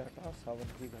 अबे हटा,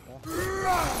 सावधानी घटा।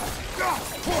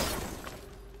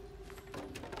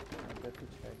 अबे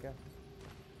कुछ है क्या?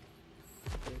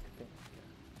 देखते हैं,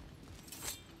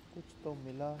 कुछ तो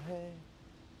मिला है।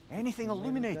 Anything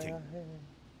illuminating?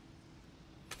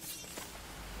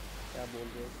 क्या बोल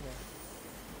रहे इसमें?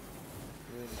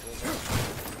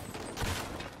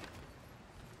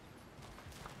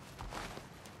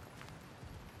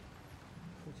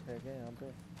 कुछ है क्या यहाँ पे?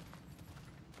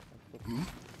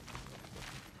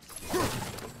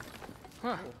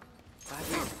 Huh. Glad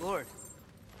we explored.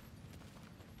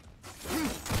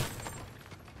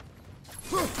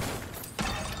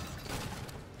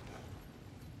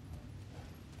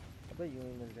 अबे यूं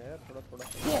ही मिल जाएगा थोड़ा थोड़ा।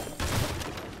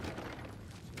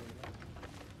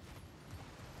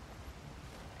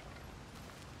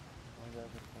 जा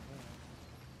सकता है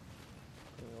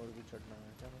कहीं और भी चढ़ना है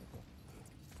क्या मेरे को?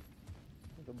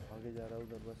 मैं तो भागे जा रहा हूँ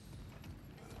उधर, बस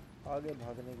आगे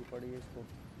भागने की पड़ी है इसको।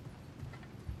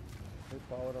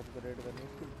 पावर अपग्रेड करनी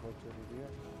इसकी बहुत जरूरी है।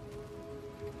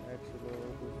 एक्सप्लोर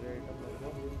दूसरे आइटम मेरे को।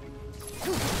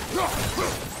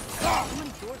 How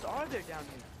many doors are there down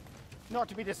here? Not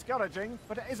to be discouraging,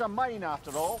 but it is a mine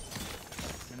after all.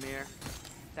 Namir,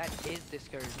 that is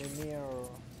discouraging. Namir,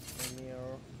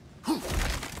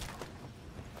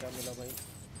 क्या मिला भाई?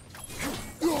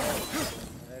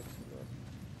 Explore.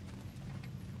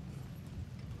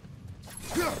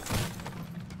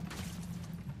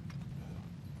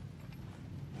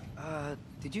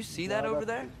 Did you see that over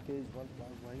there? तेज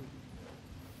भाई,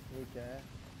 ये क्या है?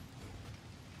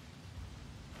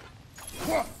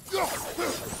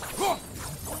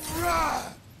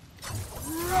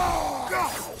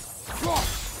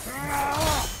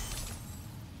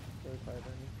 कोई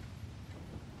फायदा नहीं,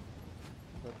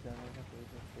 बच जाने का कोई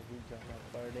भी जाना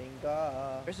पड़ेगा।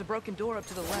 There's a broken door up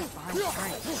to the left behind the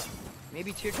train.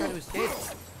 Maybe Tyr tried to escape.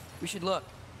 We should look.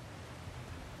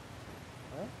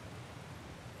 हाँ?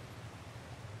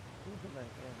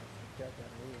 क्या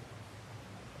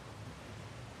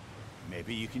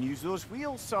Maybe you can use those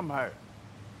wheels somehow.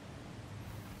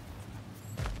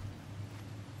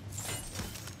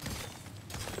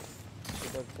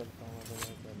 इधर चलता हूँ तो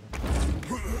मैं पहले।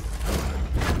 अरे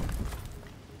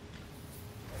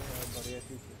यार बढ़िया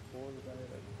चीज़ है, पोल टायर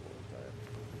है, पोल टायर।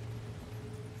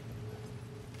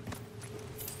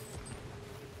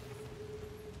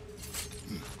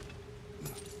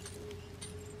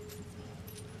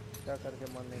 क्या करके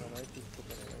मारने का भाई, चीज़ को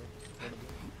करेगा ये, छोड़ दो।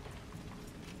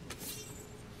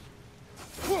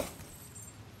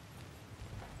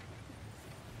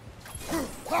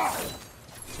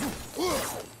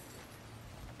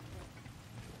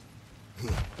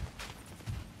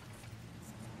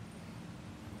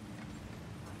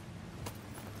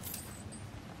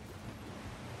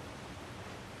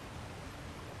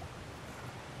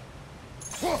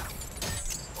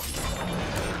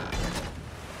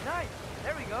 Nice!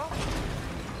 There we go!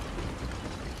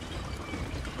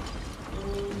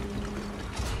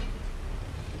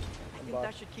 I think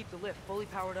that should keep the lift fully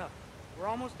powered up. We're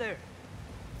almost there.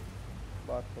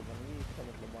 बात तो बन गई, इसका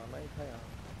मतलब आना ही था यहाँ।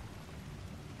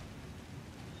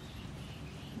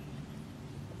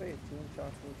 अबे ऊंचा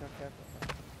ऊंचा क्या करना,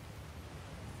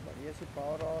 बढ़िया सी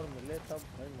पावर और मिले तब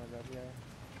भाई मजा भी आया।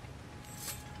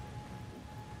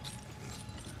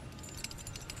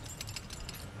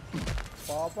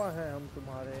 पापा हैं हम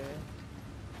तुम्हारे,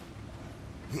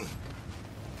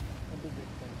 अभी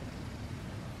देखते हैं।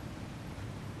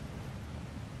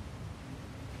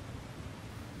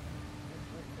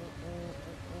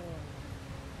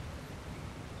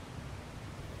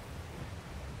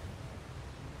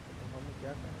 तो हम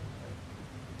क्या करें भाई?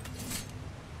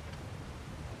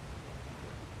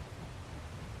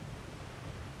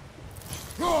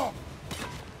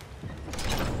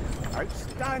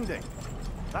 Outstanding!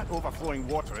 That overflowing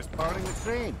water is powering the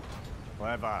train.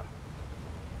 Clever.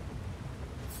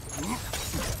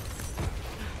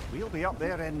 We'll be up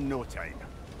there in no time.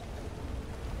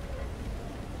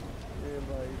 ये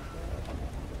भाई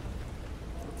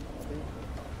अभी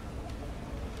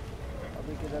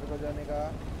अभी किधर को जाने का?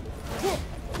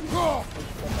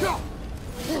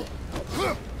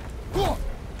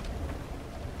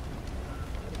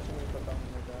 कुछ नहीं पता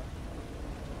मुझे का।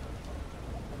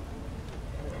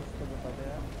 कुछ तो बता दे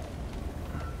यार।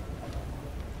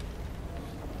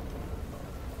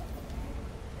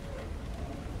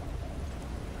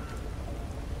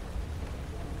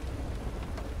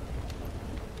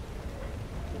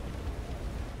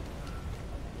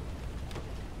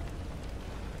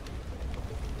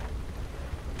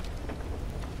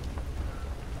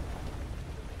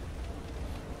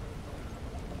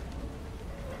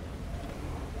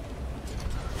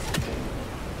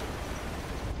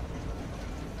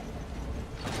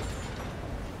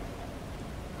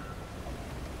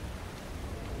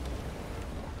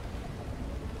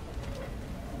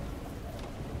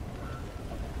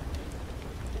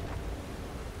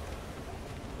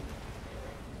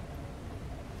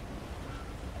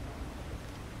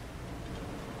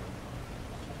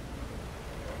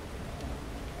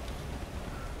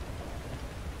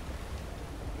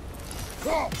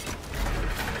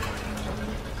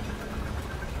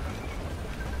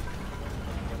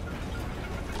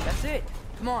 That's it!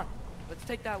 Come on, let's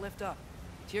take that lift up.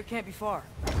 Tier can't be far.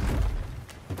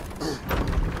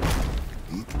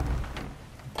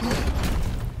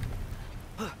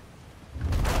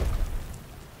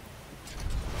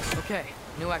 Okay,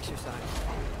 new exercise.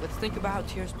 Let's think about how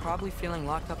Tyr's probably feeling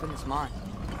locked up in his mind.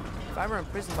 If I were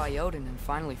imprisoned by Odin and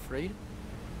finally freed,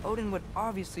 Odin would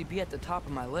obviously be at the top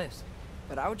of my list.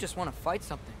 But I would just want to fight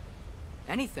something.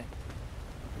 Anything.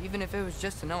 Even if it was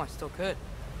just to know I still could.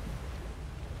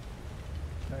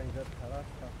 क्या इधर था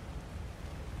रास्ता?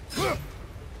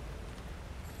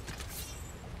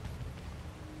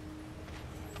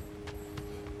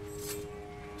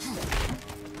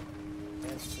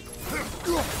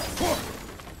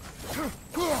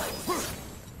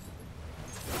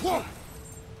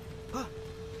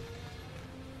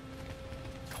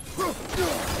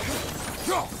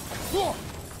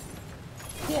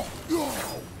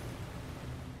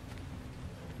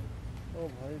 ओ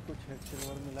भाई कुछ head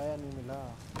silver मिला या नहीं मिला?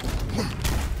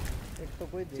 एक तो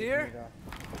कोई देख Tyr? लेगा।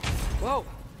 Whoa!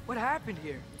 What happened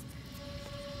here?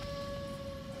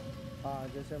 हाँ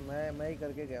जैसे मैं ही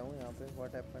करके गया हूँ यहाँ पे।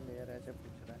 व्हाट हैपेंड यार, ऐसे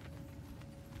पूछ रहा है।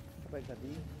 अबे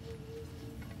गधी,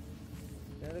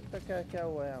 यार लगता क्या क्या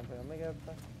हुआ है यहाँ पे, हमें क्या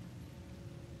पता।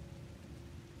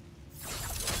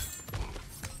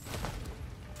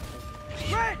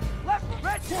 Red! Left!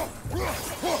 Red!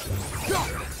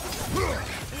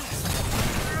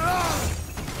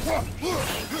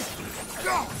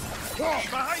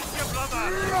 Behind you, brother!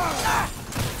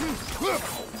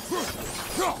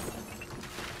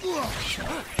 Hey,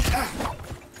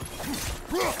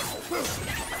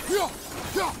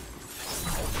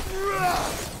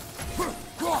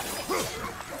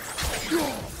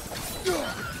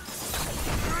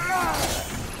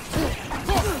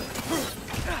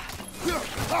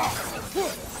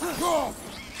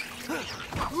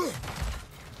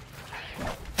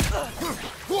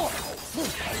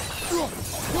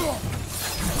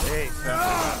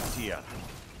 it's here.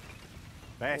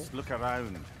 Best look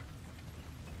around.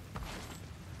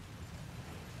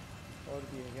 और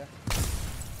भी है क्या?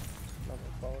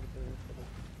 पावर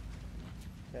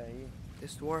क्या है ये?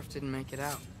 This dwarf didn't make it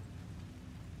out.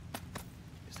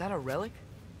 Is that a relic?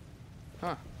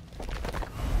 Huh.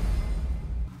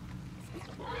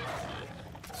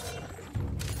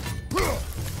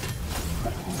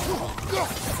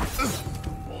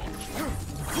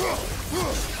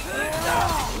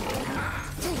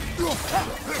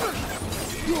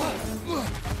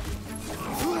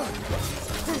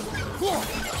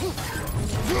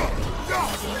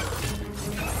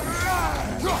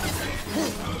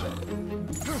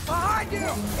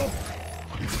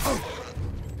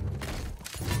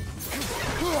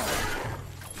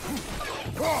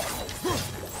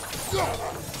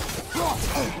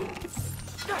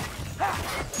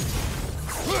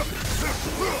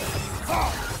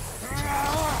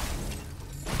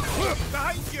 Behind you!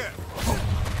 Behind you!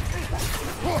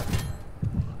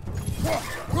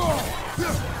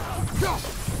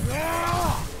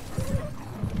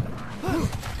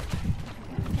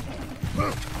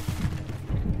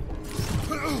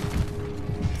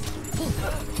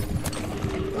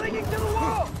 Clinging to the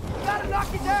wall! Gotta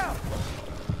knock it down!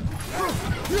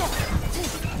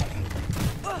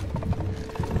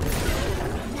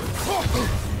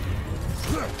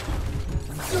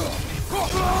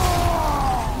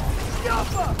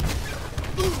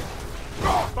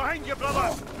 Behind you,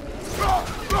 brother!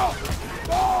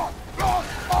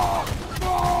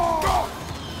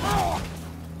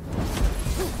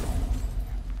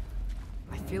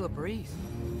 I feel a breeze.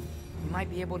 We might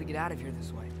be able to get out of here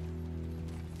this way.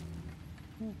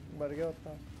 मर गया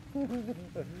होता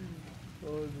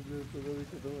और मुझे पता भी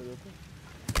खत्म हो जाता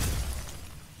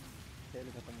खेल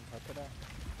खत्म खतरा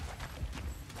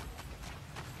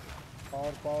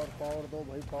पावर पावर पावर दो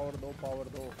भाई पावर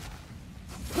दो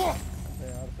अरे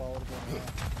यार पावर दो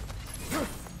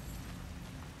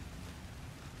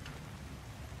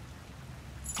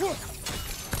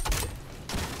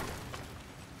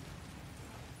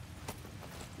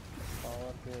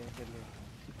पावर के लिए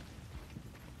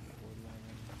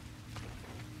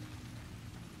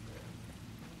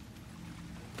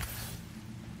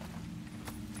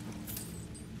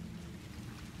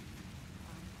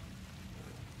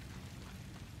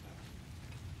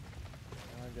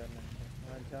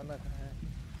जाना कहाँ है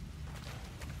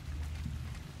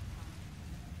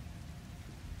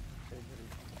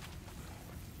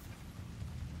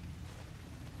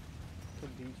तो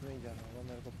बीच में ही जाना होगा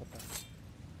मेरे को पता है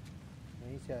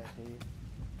वहीं से आए थे ये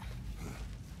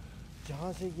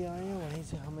जहाँ से ये आए हैं वहीं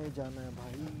से हमें जाना है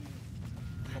भाई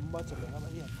लंबा चलेगा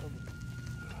भाई अब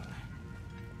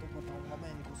तो बताऊंगा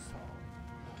मैं इनको सारा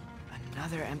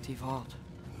Another empty vault.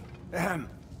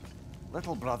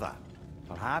 Little brother,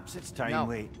 perhaps it's time No,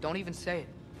 we... don't even say it.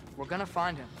 We're gonna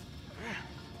find him.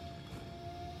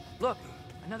 Look,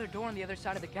 another door on the other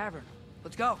side of the cavern.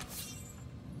 Let's go.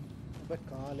 अबे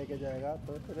कहाँ लेके जाएगा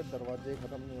तो तेरे दरवाजे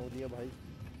खत्म नहीं हो दिए भाई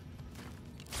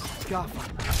Gaffa.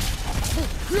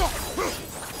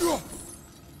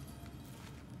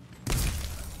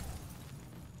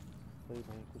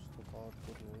 भाई कुछ तो काट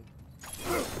कर लो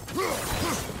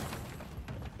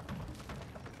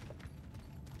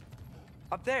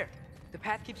Up there. The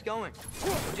path keeps going.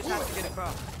 We just have to get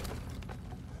across.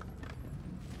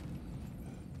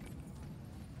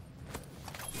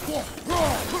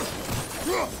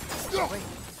 Wait,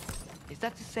 is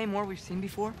that the same war we've seen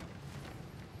before?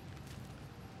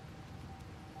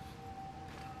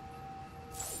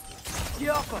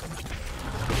 Yoppa!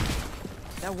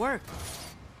 That worked.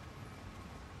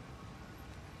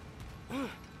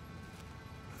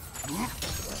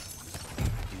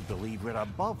 You believe we're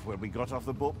above where we got off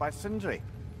the boat by Sindri?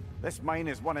 This mine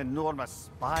is one enormous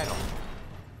spiral.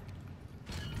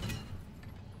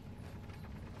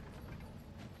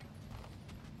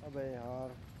 अबे यार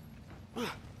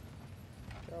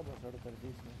क्या बसड़ कर दी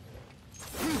इसने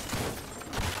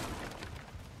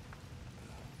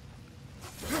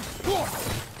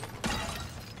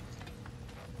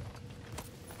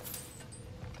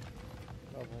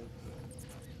भाई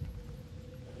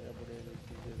बड़े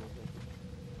चीजें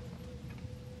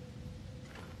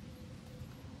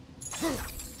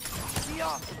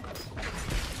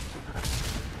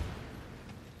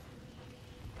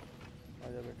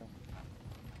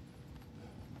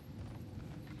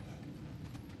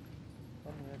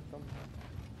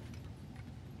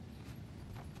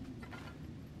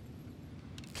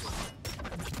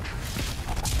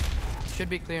Should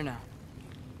be clear now.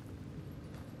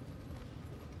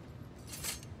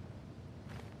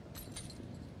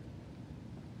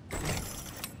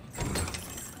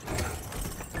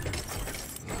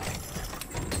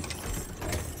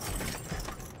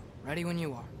 Ready when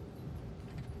you are.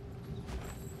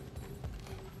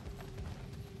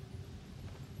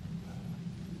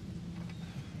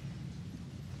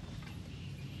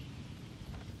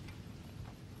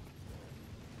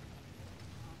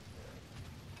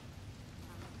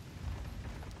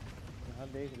 यहाँ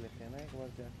देख लेते हैं ना एक बार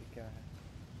जाके क्या है।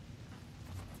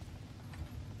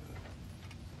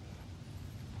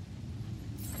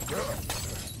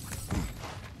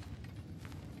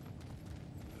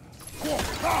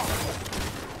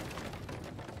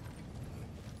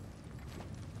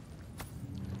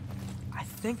 I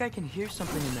think I can hear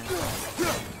something in there.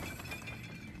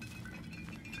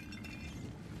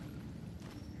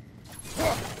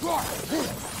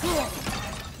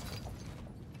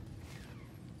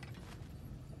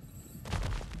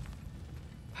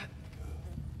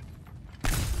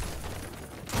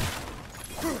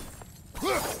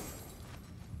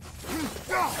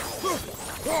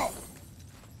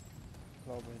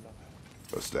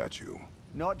 A statue.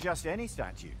 Not just any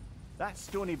statue. That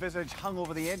stony visage hung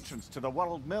over the entrance to the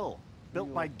World Mill,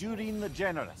 built by Durin the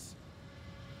Generous.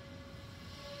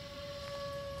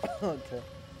 अच्छा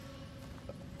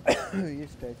ये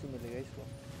स्टैचू मिलेगा इसको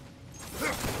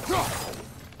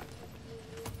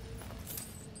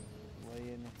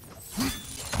वही नहीं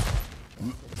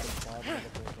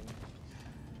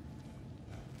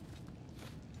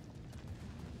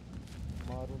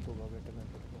मारूं तो बेटे मैं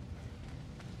तुझको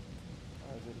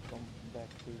I will come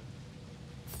back to you.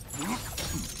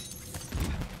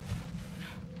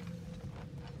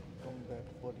 Come back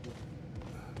for you.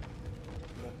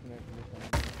 Definitely come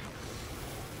back.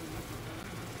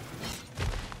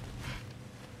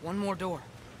 One more door.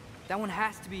 That one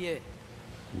has to be it.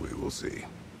 We will see.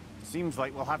 Seems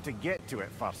like we'll have to get to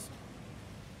it first.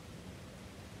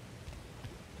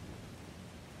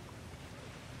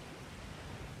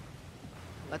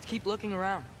 Let's keep looking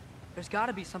around. There's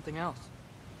gotta be something else.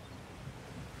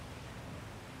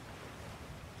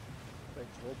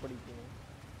 झोपड़ी क्यों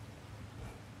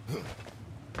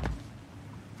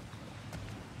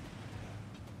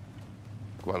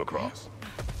Climb across.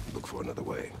 Look for another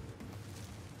way.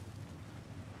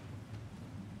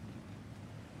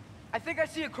 I think I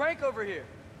see a crank over here.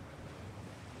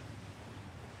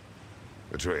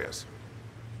 Atreus,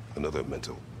 another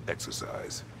mental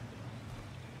exercise.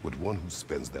 Would one who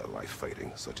spends their life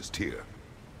fighting, such as Tyr,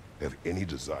 have any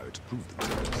desire to prove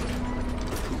themselves?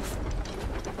 Proof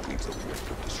leaves a wake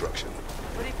of destruction.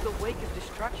 But if the wake of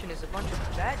destruction is a bunch of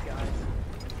bad guys,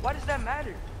 why does that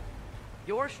matter?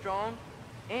 You're strong,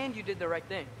 and you did the right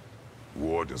thing.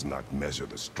 War does not measure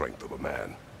the strength of a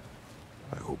man.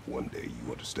 I hope one day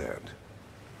you understand.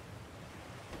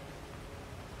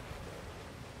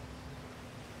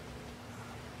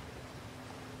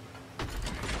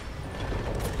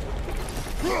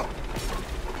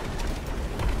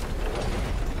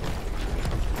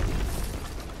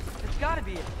 It's gotta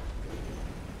be it.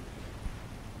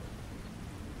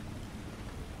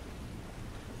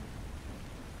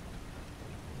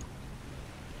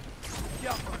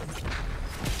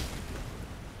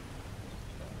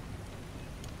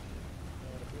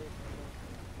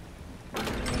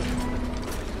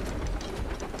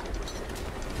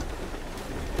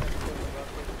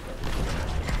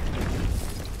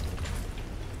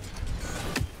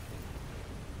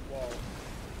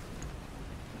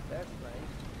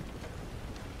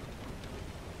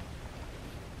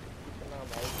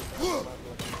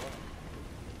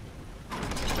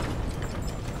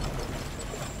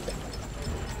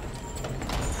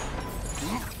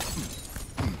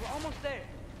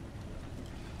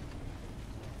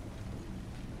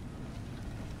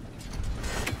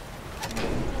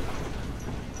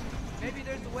 Maybe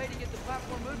there's a way to get the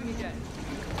platform moving again.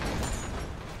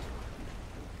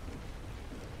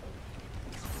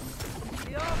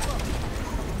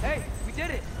 Hey, we did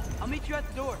it! I'll meet you at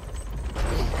the door.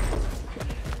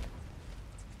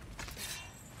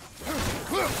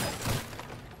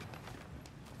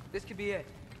 This could be it.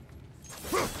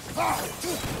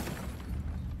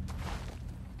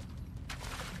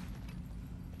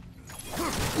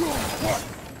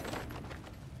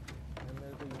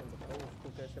 मेरे को ये बताओ उसको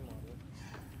कैसे मारूं?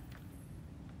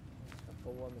 अच्छा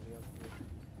कौवा मिल गया मुझे।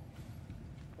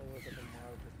 कौवे को तो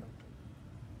मार देता हूँ।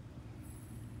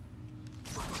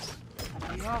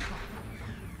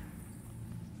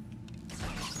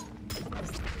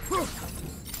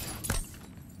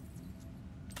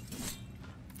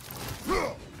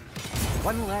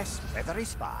 One less feathery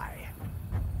spy.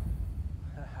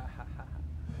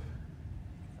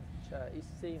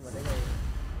 इससे ही मरेगा ये।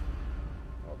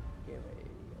 ओके भाई,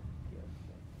 ओके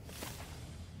ओके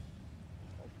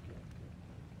ओके ओके।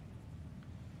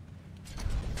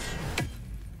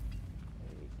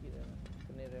 एक ही रहा,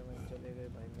 इतने रेमेंट चले गए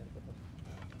भाई मेरे को तो।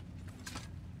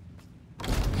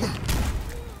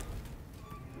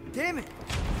 Damn it!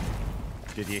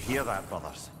 Did you hear that,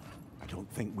 brothers? I don't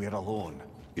think we're alone.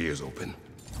 Ears open.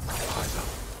 Eyes up.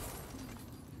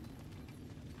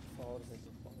 Power से तो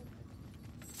पावर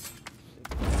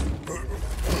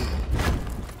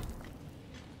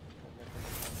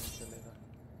चलेगा।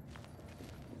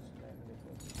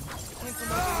 Came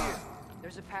from over here.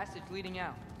 There's a passage leading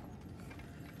out.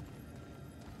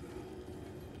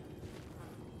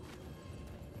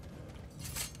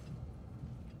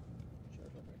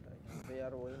 चलो बेटा, यहाँ पे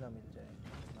यार वही ना मिल जाए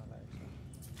नालायक सा।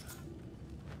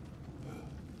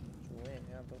 चूहे हैं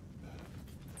यहाँ तो।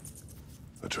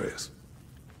 Atreus,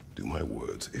 do my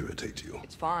words irritate you?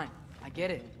 It's fine. I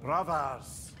get it.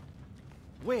 Brothers!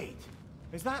 Wait!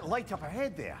 Is that light up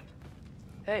ahead there?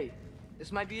 Hey,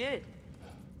 this might be it.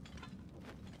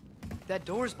 That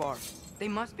door's barred. They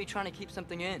must be trying to keep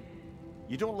something in.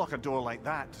 You don't lock a door like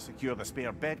that to secure the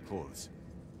spare bedclothes.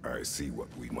 I see what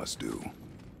we must do.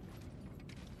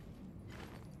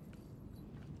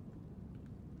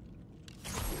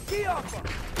 Get off!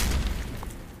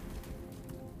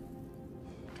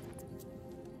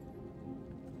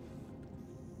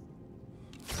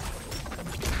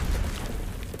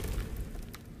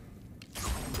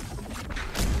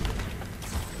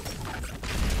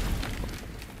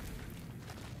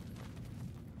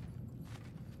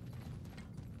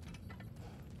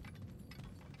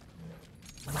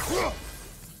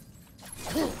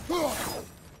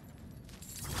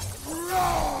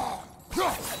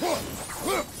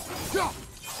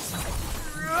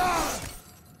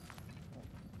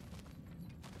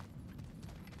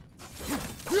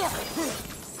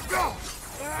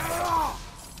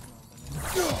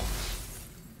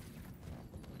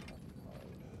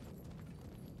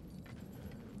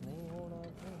 नहीं होना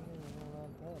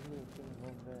था लेकिन हो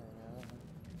गया,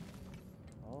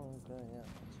 हो गया।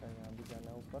 अच्छा यहाँ भी जाना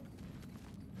है ऊपर,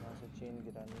 यहाँ से चेन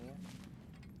गिरानी है।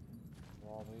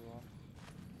 वाह भाई वाह,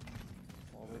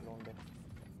 वाह भाई लौंडे।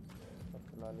 पर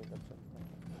फिलहाल इधर चलते हैं।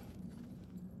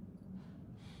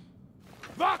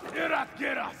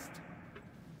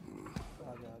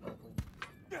 आगे आगे कोई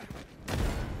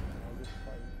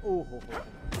ओहो हो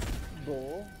दो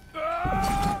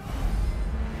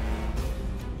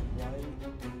वाई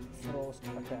फ्रोस्ट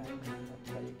अटैक।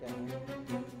 अच्छा ये क्या है?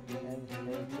 And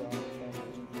head shot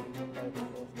damage fight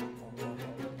frost combo.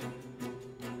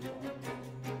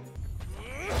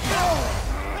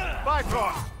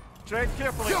 Bifrost! Tread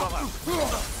carefully, brother!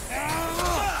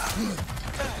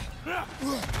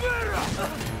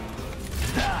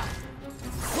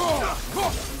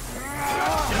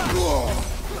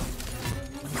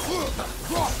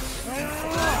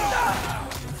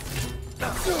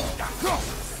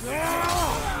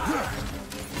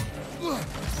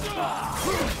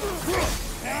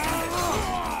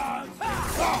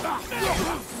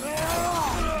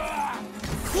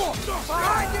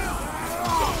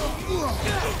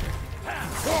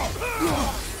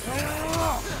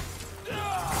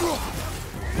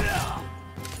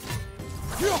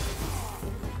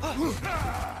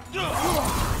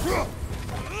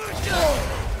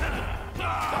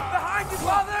 Behind you,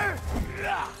 father!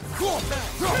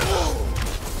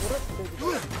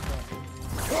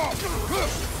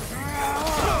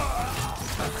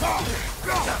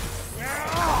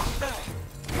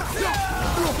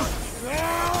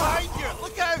 Behind you!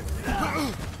 Look out!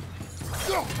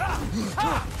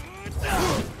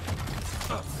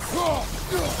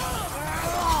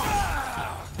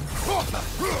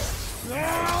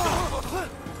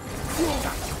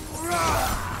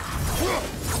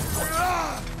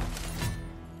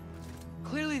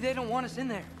 Clearly they don't want us in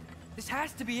there. This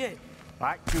has to be it.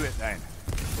 Back to it then.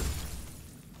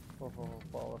 ओहो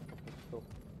power तो कुछ तो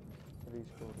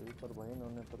reach हो रही, पर भाई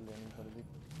इन्होंने तो लेनी पड़ गई।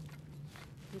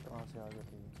 ये कहाँ से आ गए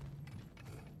थे?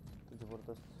 तो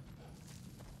जबरदस्त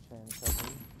चैन सा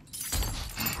भाई।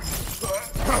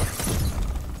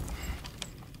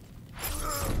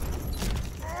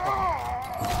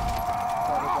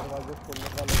 सारे दरवाजे खोलने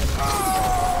का लगा।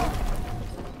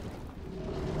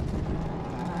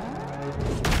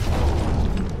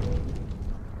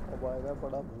 अब आएगा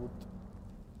बड़ा भूत।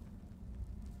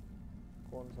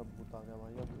 कौन सा भूत आ गया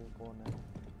भाई? अब ये कौन है?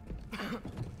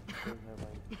 कोई है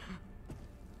भाई,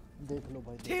 देख लो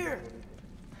भाई। Tyr!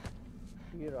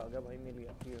 Tyr आ गया भाई, मिल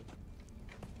गया Tyr।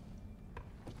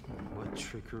 What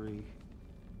trickery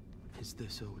is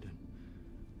this, Odin?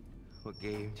 What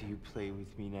game do you play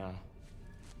with me now?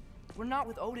 We're not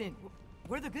with Odin.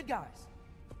 We're the good guys.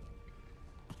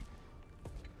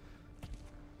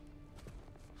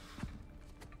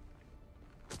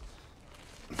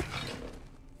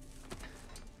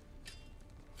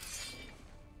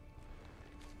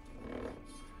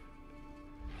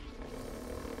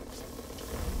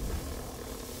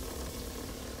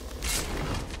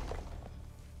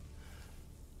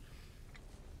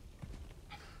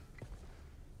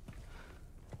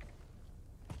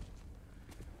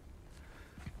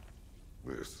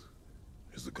 This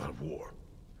is the god of war.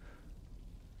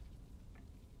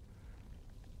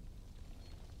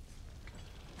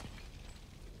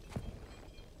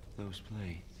 Those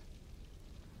blades.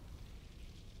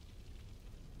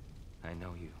 I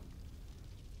know you.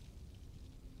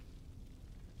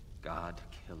 God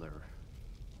Killer.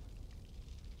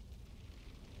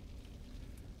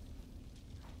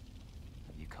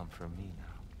 Have you come for me now?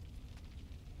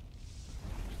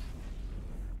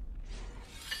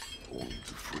 Only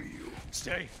to free you.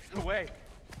 Stay away.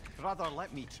 Brother,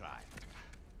 let me try.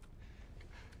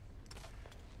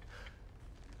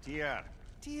 Dear,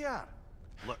 dear.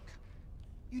 Look,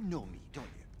 you know me, don't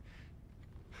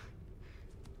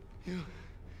you?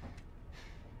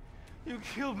 You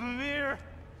killed Mimir.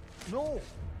 No,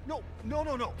 no.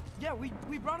 Yeah,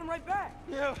 we brought him right back.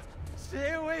 You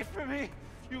stay away from me,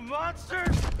 you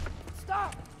monsters!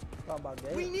 Stop. कहाँ भाग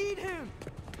गए? We need him.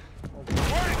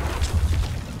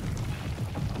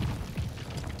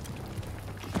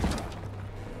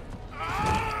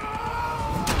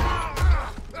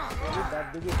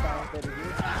 दर्द भी कहाँ पे रही?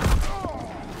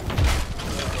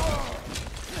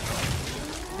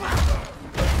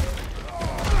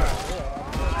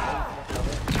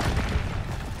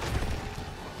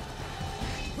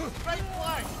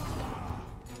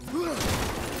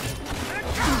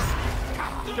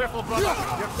 Careful, brother.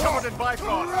 You're covered in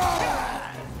Bifrost.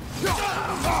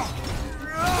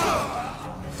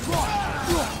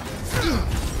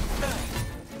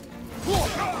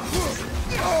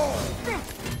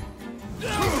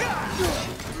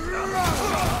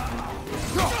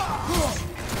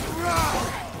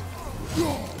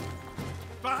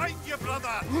 Behind you,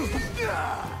 brother!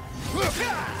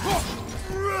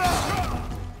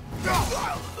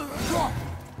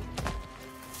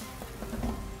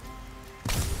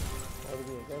 और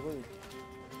भी है क्या कोई?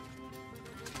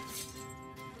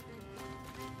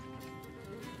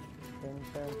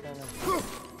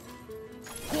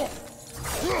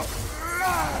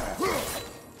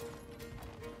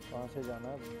 कहाँ से जाना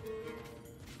है?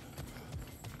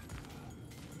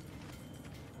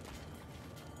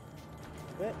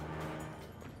 अबे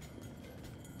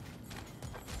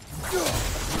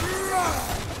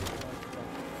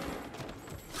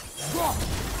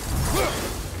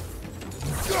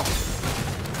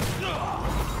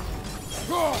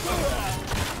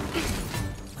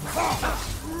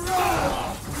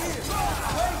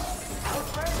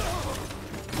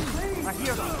I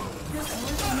hear them.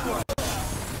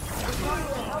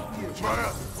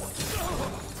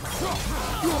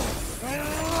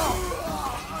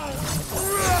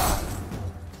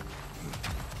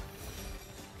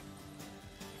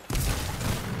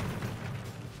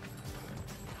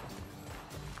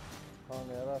 कहाँ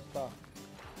गया रास्ता?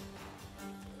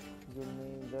 Give me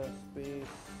the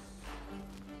space.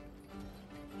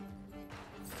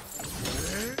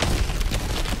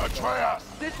 Atreus!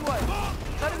 This way.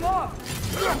 Cut him off.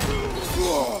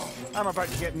 I'm about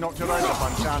to get knocked around a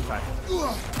bunch, aren't I?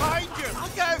 Behind you!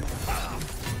 Look out!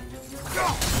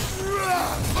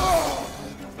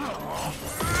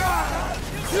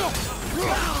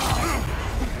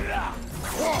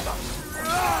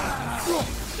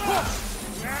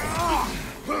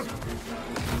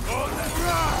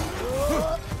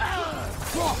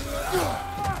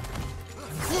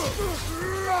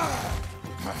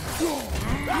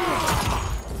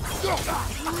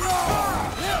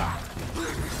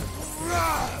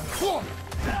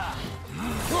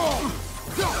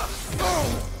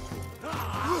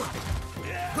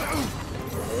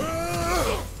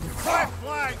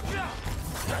 Flag!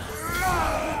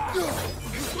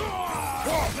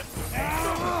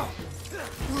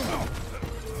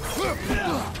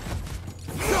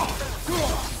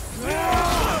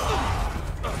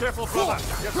 Careful, brother.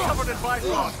 You're covered in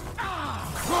Bifrost.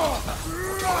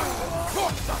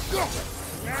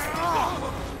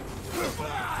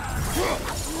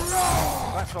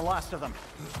 That's the last of them.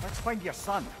 Let's find your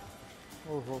son.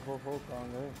 ओ हो कहाँ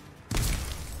गए?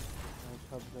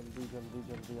 सब जल्दी जल्दी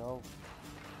जल्दी आओ.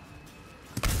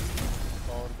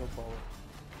 Power तो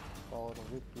power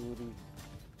होगी पूरी.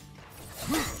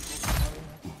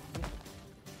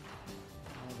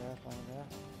 कहाँ गया?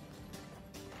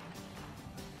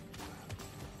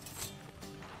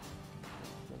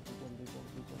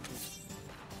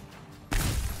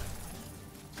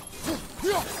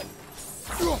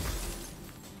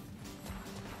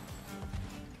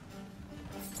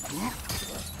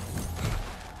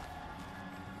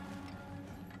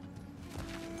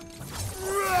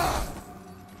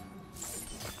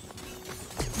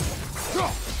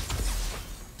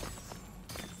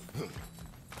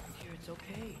 Here, it's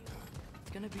okay.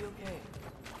 It's gonna be okay.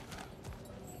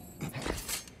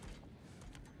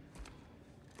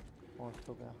 पहुंच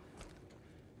तो गया।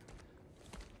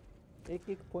 एक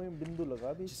एक पॉइंट बिंदु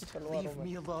लगा दी इसकी तलवारों Leave में।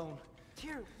 me alone.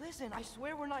 Tyr, listen, I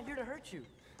swear we're not here to hurt you.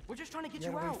 We're just trying to get Get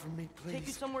you away out. from me, Take you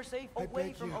please. somewhere safe, I away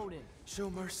beg from you. Odin. Show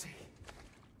mercy.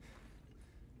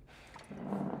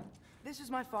 This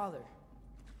is my father.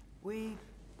 We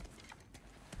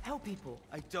help people.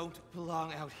 I don't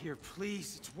belong out here,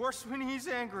 please. It's worse when he's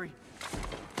angry.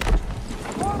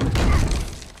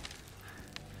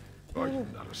 Are you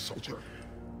not a soldier?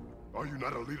 Are you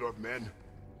not a leader of men?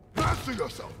 Answer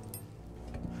yourself!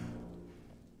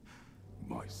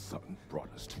 My son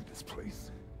brought us to this place.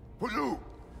 For you!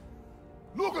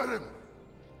 Look at him!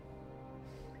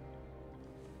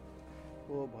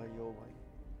 ओ भाई ओ भाई।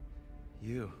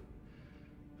 You.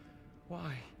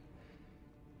 Why?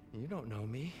 You don't know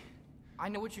me. I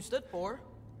know what you stood for.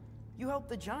 You helped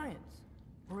the giants.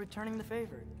 We're returning the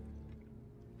favor.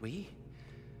 We?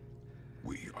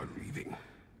 We are leaving.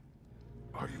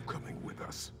 Are you coming with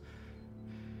us?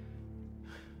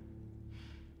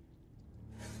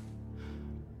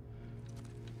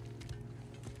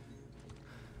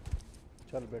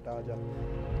 चल बेटा आजा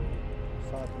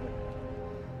साथ में।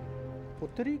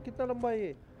 पुत्री कितना लंबा है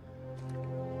ये?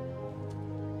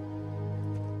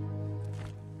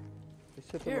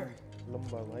 इससे तो Here.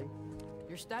 लंबा भाई।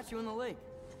 Your statue in the lake.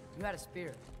 You had a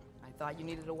spear. I thought you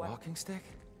needed a weapon. Walking stick?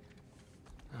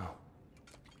 No.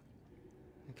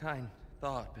 A kind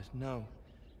thought, but no.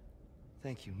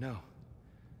 Thank you, no.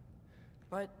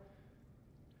 But,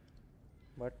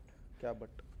 but क्या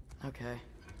बट? okay.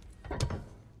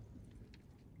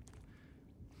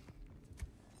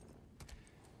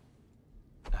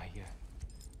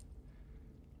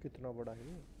 कितना बड़ा है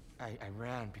ये? I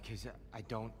ran because I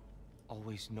don't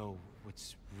always know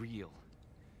what's real.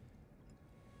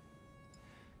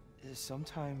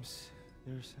 Sometimes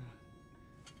there's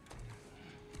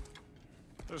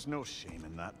There's no shame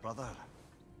in that, brother.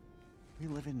 We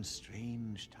live in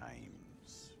strange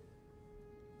times.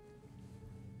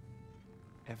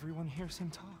 everyone hears him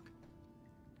talk.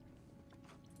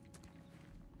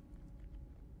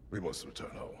 We must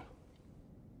return home.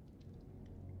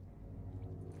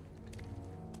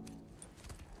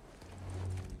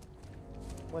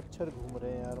 मच्छर घूम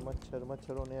रहे हैं यार।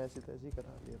 मच्छरों ने ऐसी तैसी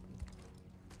करा दी अपनी।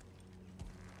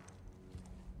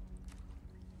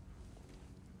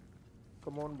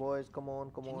 Come on boys, come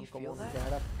on, come Can on, you come feel on.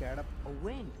 that? Get up. A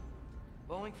wind.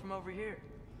 Blowing from over here.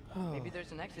 Maybe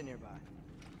there's an exit nearby.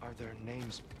 Are there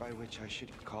names by which I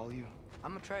should call you?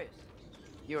 I'm Atreus.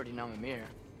 You already know Mimir.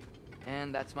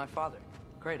 And that's my father,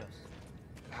 Kratos.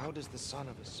 How does the son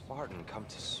of a Spartan come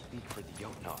to speak for the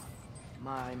Jotnar?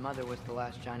 My mother was the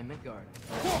last giant in Midgard.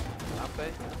 Alpe?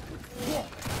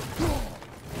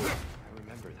 I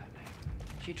remember that name.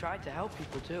 She tried to help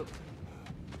people too.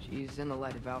 She's in the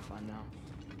light of Alpha now.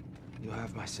 You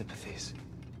have my sympathies.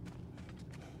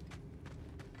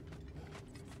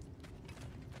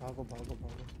 भागो भागो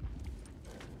भागो।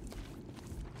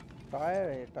 Tyre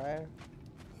है tyre.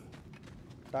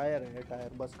 Tyre है tyre,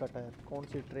 बस का tyre. कौन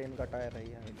सी train का tyre है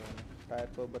ये? टायर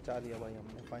को बचा लिया भाई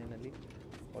हमने फाइनली।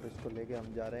 और इसको लेके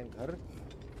हम जा रहे हैं घर।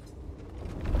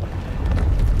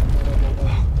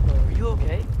 Are you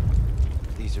okay?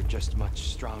 These are just much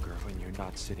stronger when you're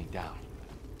not sitting down.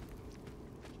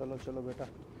 चलो चलो बेटा,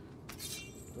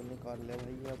 तो निकाल ले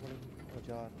भाई ये अपनी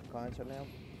औजार। कहाँ चले अब?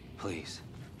 Please,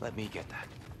 let me get that.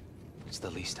 It's the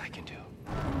least I can do.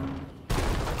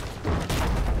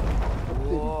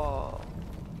 Whoa.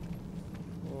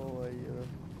 ओ भाई ये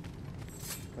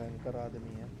भयंकर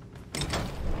आदमी है।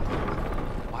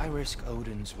 Why risk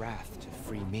Odin's wrath to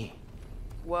free me?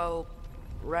 Well,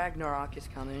 Ragnarok is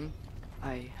coming.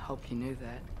 I hope you knew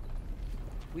that.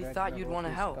 We thought you'd want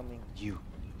to help. You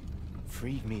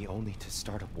freed me only to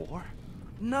start a war?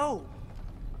 No!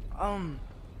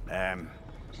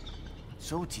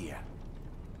 So Tyr,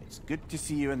 it's good to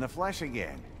see you in the flesh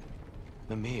again.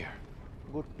 Mimir,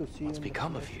 Good to see what's you.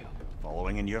 become of you?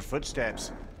 Following in your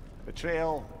footsteps.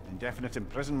 Betrayal, indefinite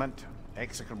imprisonment,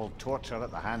 execrable torture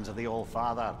at the hands of the All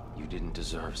Father. You didn't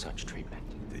deserve such treatment.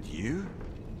 Did you?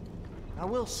 I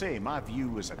will say, my view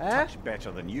was a touch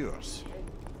better than yours.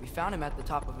 We found him at the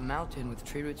top of a mountain with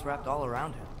tree roots wrapped all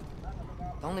around him.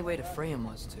 The only way to free him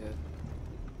was to...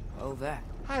 oh, that.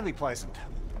 Highly pleasant.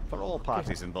 for all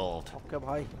parties involved. Okay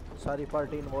भाई, सारी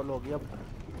party involve होगी अब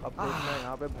देखना है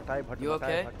यहाँ पे भटाई भट You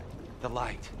Bhittai okay? Bhat. The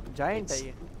light. Giant है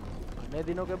ये। इतने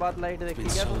दिनों के बाद लाइट देखी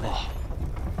Been क्या so तूने? long.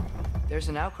 There's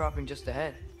an outcropping just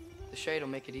ahead. The shade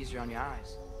will make it easier on your eyes.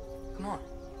 Come on.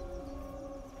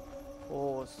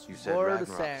 Oh, You said sword Ragnarok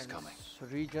is sands. coming.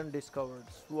 Region discovered.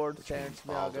 Sword Which sands means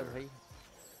में आ गए Baldur. भाई।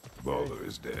 Baldur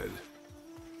is dead.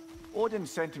 Odin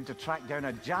sent him to track down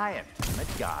a giant in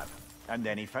Midgard, and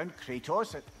then he found Kratos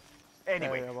at...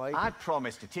 Anyway, Yeah, right. I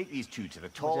promised to take these two to the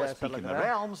tallest ऐसा peak in लग the रहा है।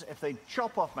 realms if they'd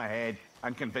chop off my head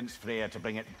and convince Freya to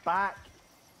bring it back.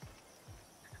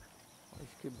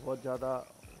 इसकी बहुत ज़्यादा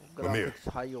Mimir. Graphics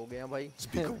high हो गए हैं भाई।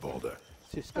 Speak of Baldur. I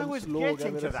system was slow हो गया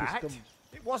getting to मेरा that. System.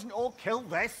 It wasn't all kill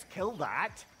this, kill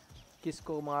that.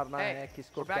 किसको मारना Hey, है,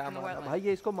 किसको we're back क्या in the मारना। wetlands. भाई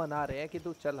ये इसको मना रहे हैं कि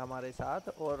तू चल हमारे साथ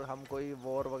और हम कोई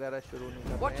वॉर वगैरह शुरू नहीं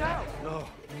कर Watch रहे हैं। out! No.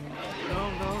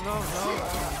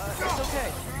 It's okay.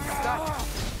 Got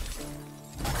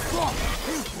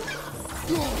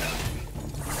you.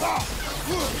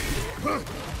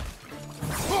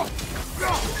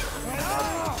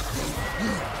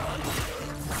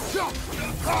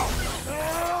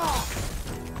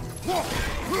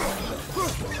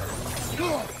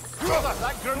 Brother,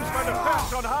 that groomsman is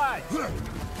perched on high.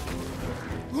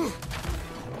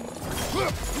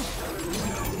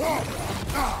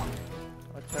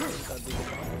 अच्छा ठीक कर दी।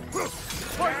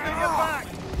 Poisoning your back.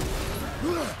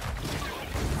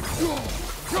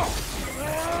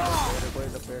 मेरे को ही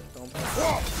लपेटता हूँ।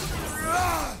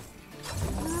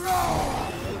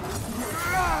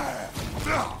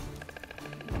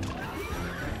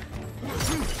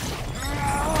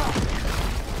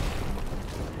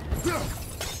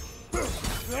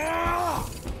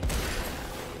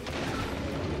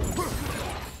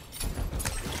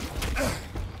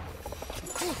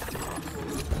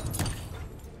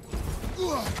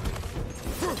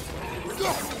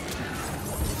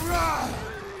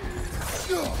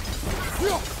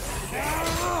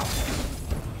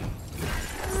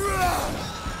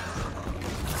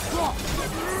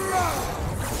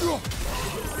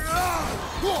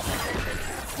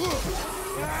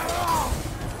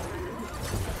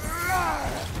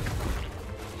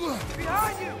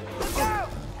 Behind you! Look out!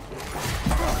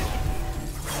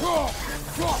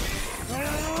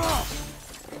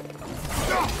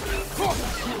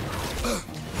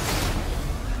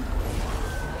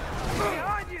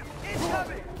 Behind you!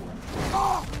 Incoming!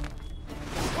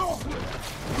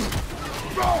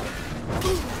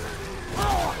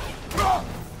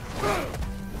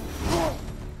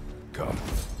 Come.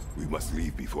 We must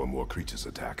leave before more creatures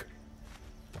attack.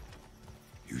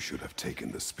 You should have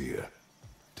taken the spear.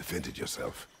 Defended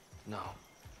yourself. No.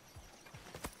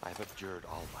 I've abjured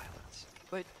all violence.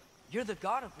 But you're the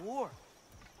god of war.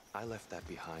 I left that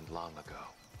behind long ago.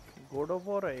 God of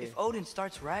War है ये। If Odin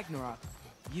starts Ragnarok,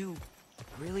 you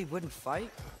really wouldn't fight?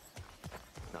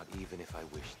 Not even if I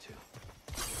wished to.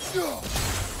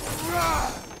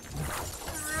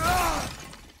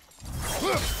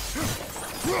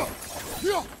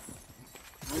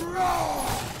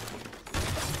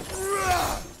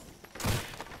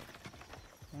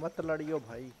 मत लड़ियो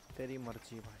भाई, तेरी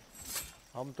मर्जी भाई।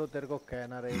 हम तो तेरे को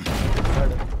कहना रहे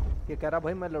लड़। ये कह रहा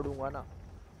भाई मैं लड़ूंगा ना।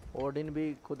 ओडिन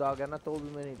भी खुद आ गया ना तो भी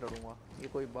मैं नहीं लड़ूंगा। ये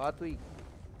कोई बात हुई?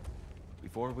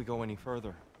 Before we go any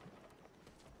further,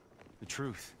 the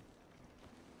truth.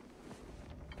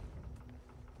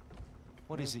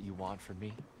 What is it you want from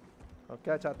me? और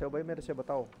क्या चाहते हो भाई मेरे से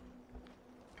बताओ।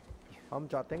 हम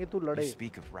चाहते हैं कि तू You लड़े।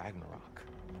 speak of Ragnarok.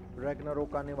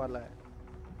 रैग्नारोक आने वाला है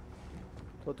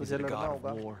तो Is तुझे it a लड़ना god of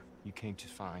होगा। war you came to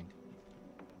find?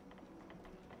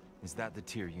 Is that the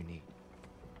tear you need?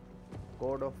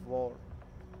 God of war,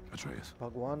 Atreus.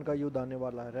 भगवान का युद्ध आने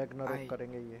वाला है। रैग्नारोक I-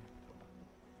 करेंगे ये।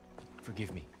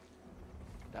 Forgive me.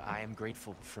 I am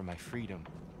grateful for my freedom,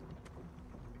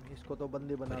 इसको तो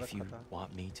बंदी बना but if you रखा था।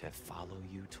 want me to follow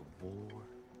you to war,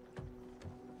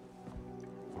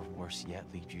 or worse yet,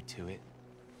 lead you to it,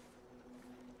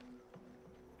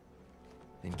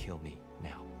 then kill me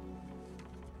now.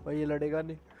 भाई ये लड़ेगा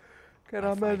नहीं। कह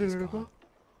रहा My मैं fight नहीं is लड़ूंगा। gone.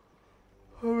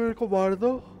 मेरे को मार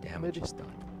दो। Damage मेरी is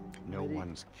done. No Maybe-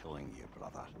 one's killing you,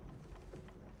 brother.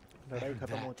 लड़ाई Better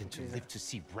खत्म हो that than to चुकी है। live to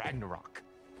see Ragnarok.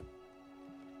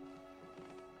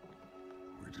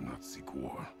 We do not seek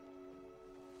war.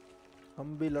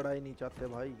 हम भी लड़ाई नहीं चाहते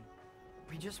भाई।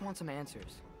 We just want some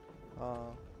answers.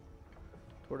 हाँ,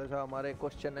 थोड़े सा हमारे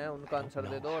क्वेश्चन है उनका I don't answer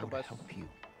they know दो और how to बस। help you.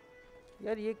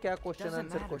 यार ये क्या question Doesn't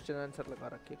answer matter. Question answer लगा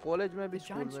रखे। कॉलेज में भी The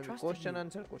स्कूल giants में भी trusted question you.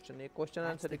 Answer question, ये question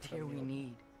That's answer the he tear खत्म we नहीं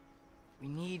need. We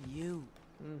need you.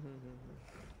 होता।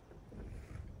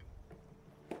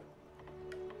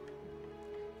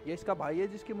 ये इसका भाई है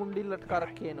जिसकी मुंडी लटका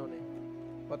रखी है इन्होंने,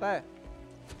 पता है?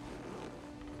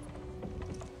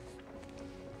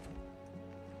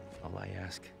 All I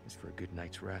ask is for a good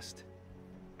night's rest.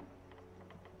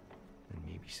 And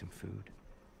maybe some food.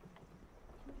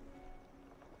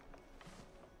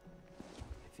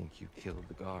 I think you killed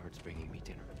the guards bringing me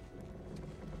dinner.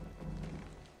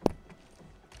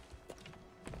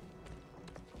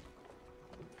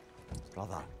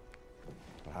 Brother,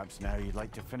 perhaps now you'd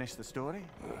like to finish the story?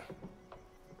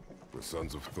 The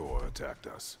sons of Thor attacked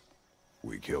us.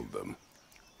 We killed them.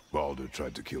 Baldur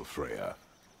tried to kill Freya.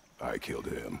 I killed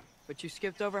him. But you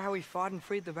skipped over how we fought and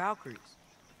freed the Valkyries.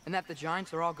 And that the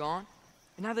giants are all gone.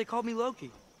 And how they called me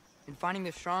Loki. And finding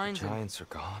the shrines. The giants are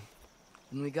gone?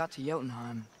 When we got to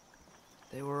Jotunheim,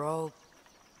 they were all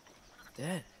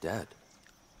dead. Dead?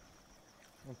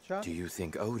 अच्छा Do you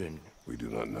think Odin... We do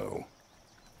not know.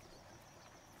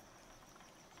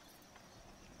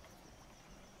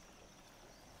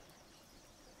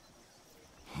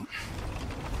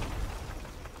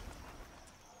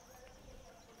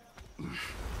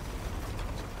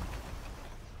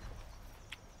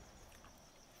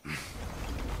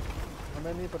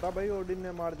 हमें नहीं पता भाई, Odin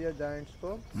ने मार दिया giants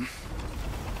को,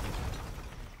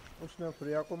 उसने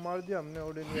फ्रेया को मार दिया, हमने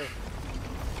ओडिन के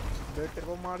बेटे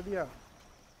को मार दिया।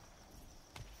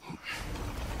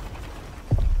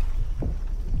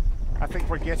 I think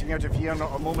we're getting out of here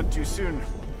not a moment too soon.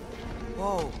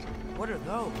 Whoa, what are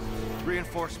those?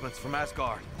 Reinforcements from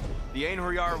Asgard. The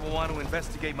Einherjar will want to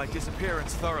investigate my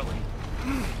disappearance thoroughly.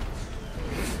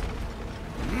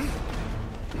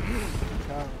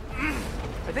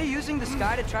 Are they using the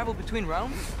sky to travel between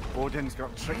realms? Odin's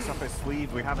got tricks up his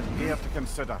sleeve we haven't dared to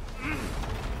consider.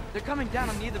 They're coming down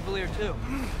on Nidavellir too.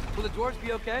 Will the dwarves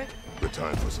be okay? The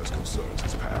time for such concerns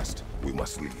has passed. We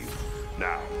must leave.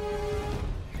 Now.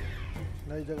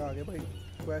 नई जगह आ गए भाई।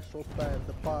 Quest open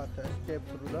the path, escape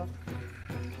through the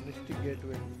mystic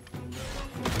gateway.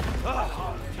 Ouch!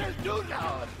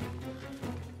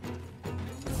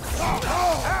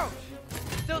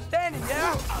 Still standing,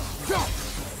 yeah?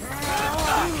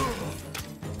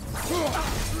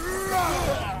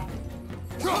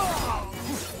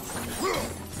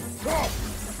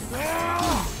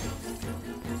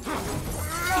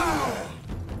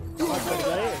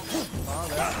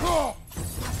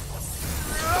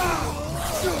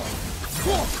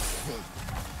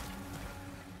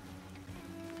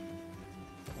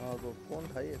 वो कौन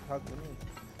था ये? था कौन?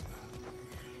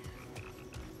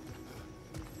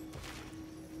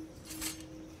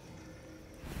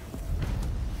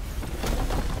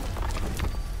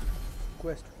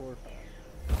 Quest for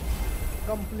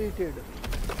completed.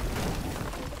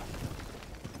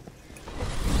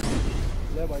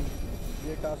 ले भाई,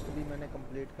 ये टास्क भी मैंने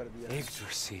कंप्लीट कर दिया।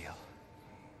 Yggdrasil.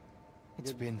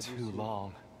 It's been too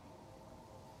long.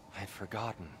 I'd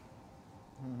forgotten.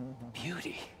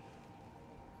 Beauty.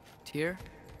 Tyr,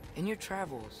 in your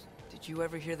travels, did you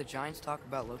ever hear the giants talk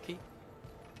about Loki?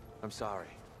 I'm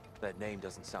sorry. That name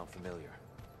doesn't sound familiar.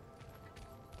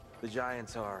 The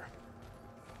giants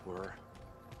were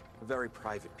very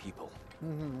private people.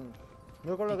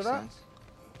 मेरे को लग Makes रहा sense.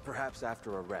 Perhaps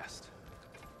after a rest.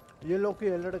 ये लोकी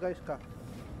है लड़का इसका।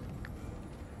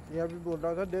 ये अभी बोल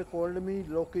रहा था they called me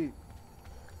Loki,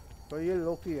 तो ये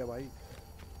लोकी है भाई।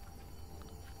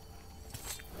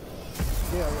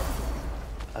 ये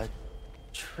A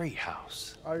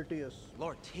treehouse. Artius.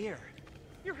 Lord Tyr,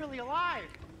 you're really alive.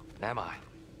 Am I?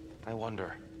 I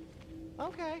wonder.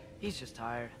 Okay. He's just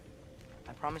tired.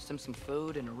 I promised him some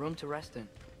food and a room to rest in.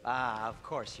 Ah, of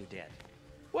course you did.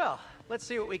 Well, let's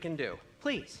see what we can do.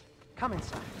 Please, come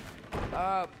inside.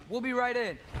 We'll be right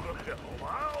in.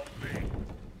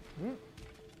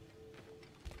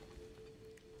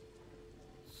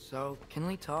 So, can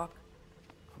we talk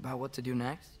about what to do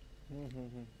next?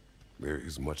 There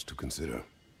is much to consider.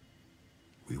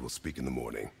 We will speak in the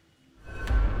morning.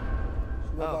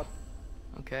 सुबह Oh, बात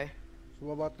okay.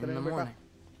 सुबह बात In the करेंगे बेटा। morning.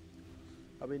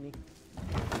 अभी नहीं।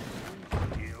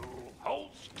 You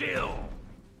hold still.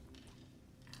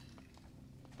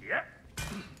 Yep.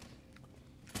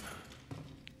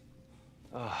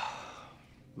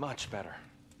 Much better.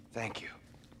 Thank you.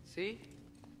 See?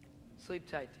 Sleep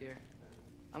tight, Tyr.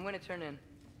 I'm gonna turn in.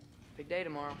 Big day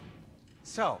tomorrow.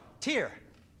 So, Tyr,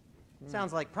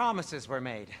 sounds like promises were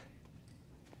made.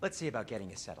 Let's see about getting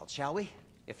you settled, shall we?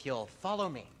 If you'll follow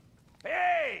me.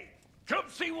 Hey! Come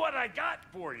see what I got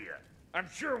for you. I'm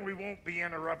sure we won't be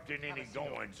interrupting any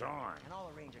goings-on. And I'll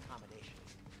arrange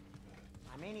accommodations.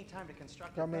 I may need time to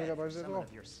construct क्या a मिलेगा bed for पैसे someone को?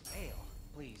 of your scale.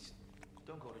 Please,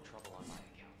 don't go to trouble on my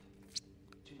account.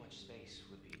 Too much space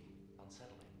would be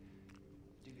unsettling.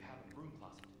 Do you have a broom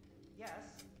closet?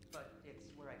 Yes, but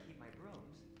it's where I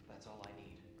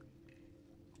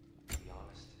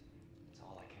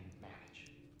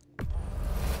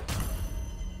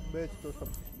बेच दो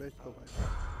सब, बेच दो भाई।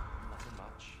 Nothing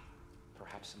much.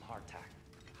 Perhaps some hardtack.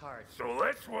 So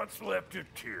that's what's left of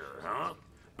Tyr, huh?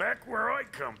 Back where I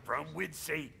come from, we'd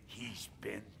say he's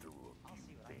been through a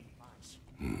few things.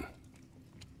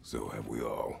 So have we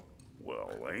all.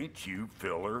 Well, ain't you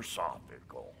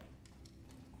philosophical?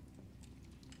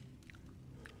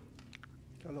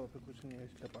 चलो अभी कुछ नहीं है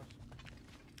इसके पास।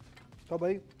 तो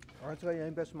भाई आज का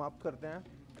यहीं पे समाप्त करते हैं।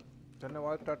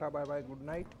 धन्यवाद, tata bye bye, good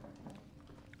night.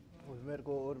 और मेरे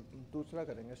को और दूसरा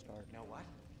करेंगे start. You know what?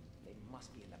 They must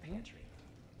be in the pantry.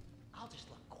 I'll just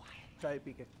look quiet. चाय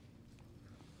पी के।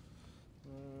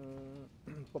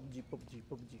 PUBG PUBG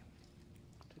PUBG.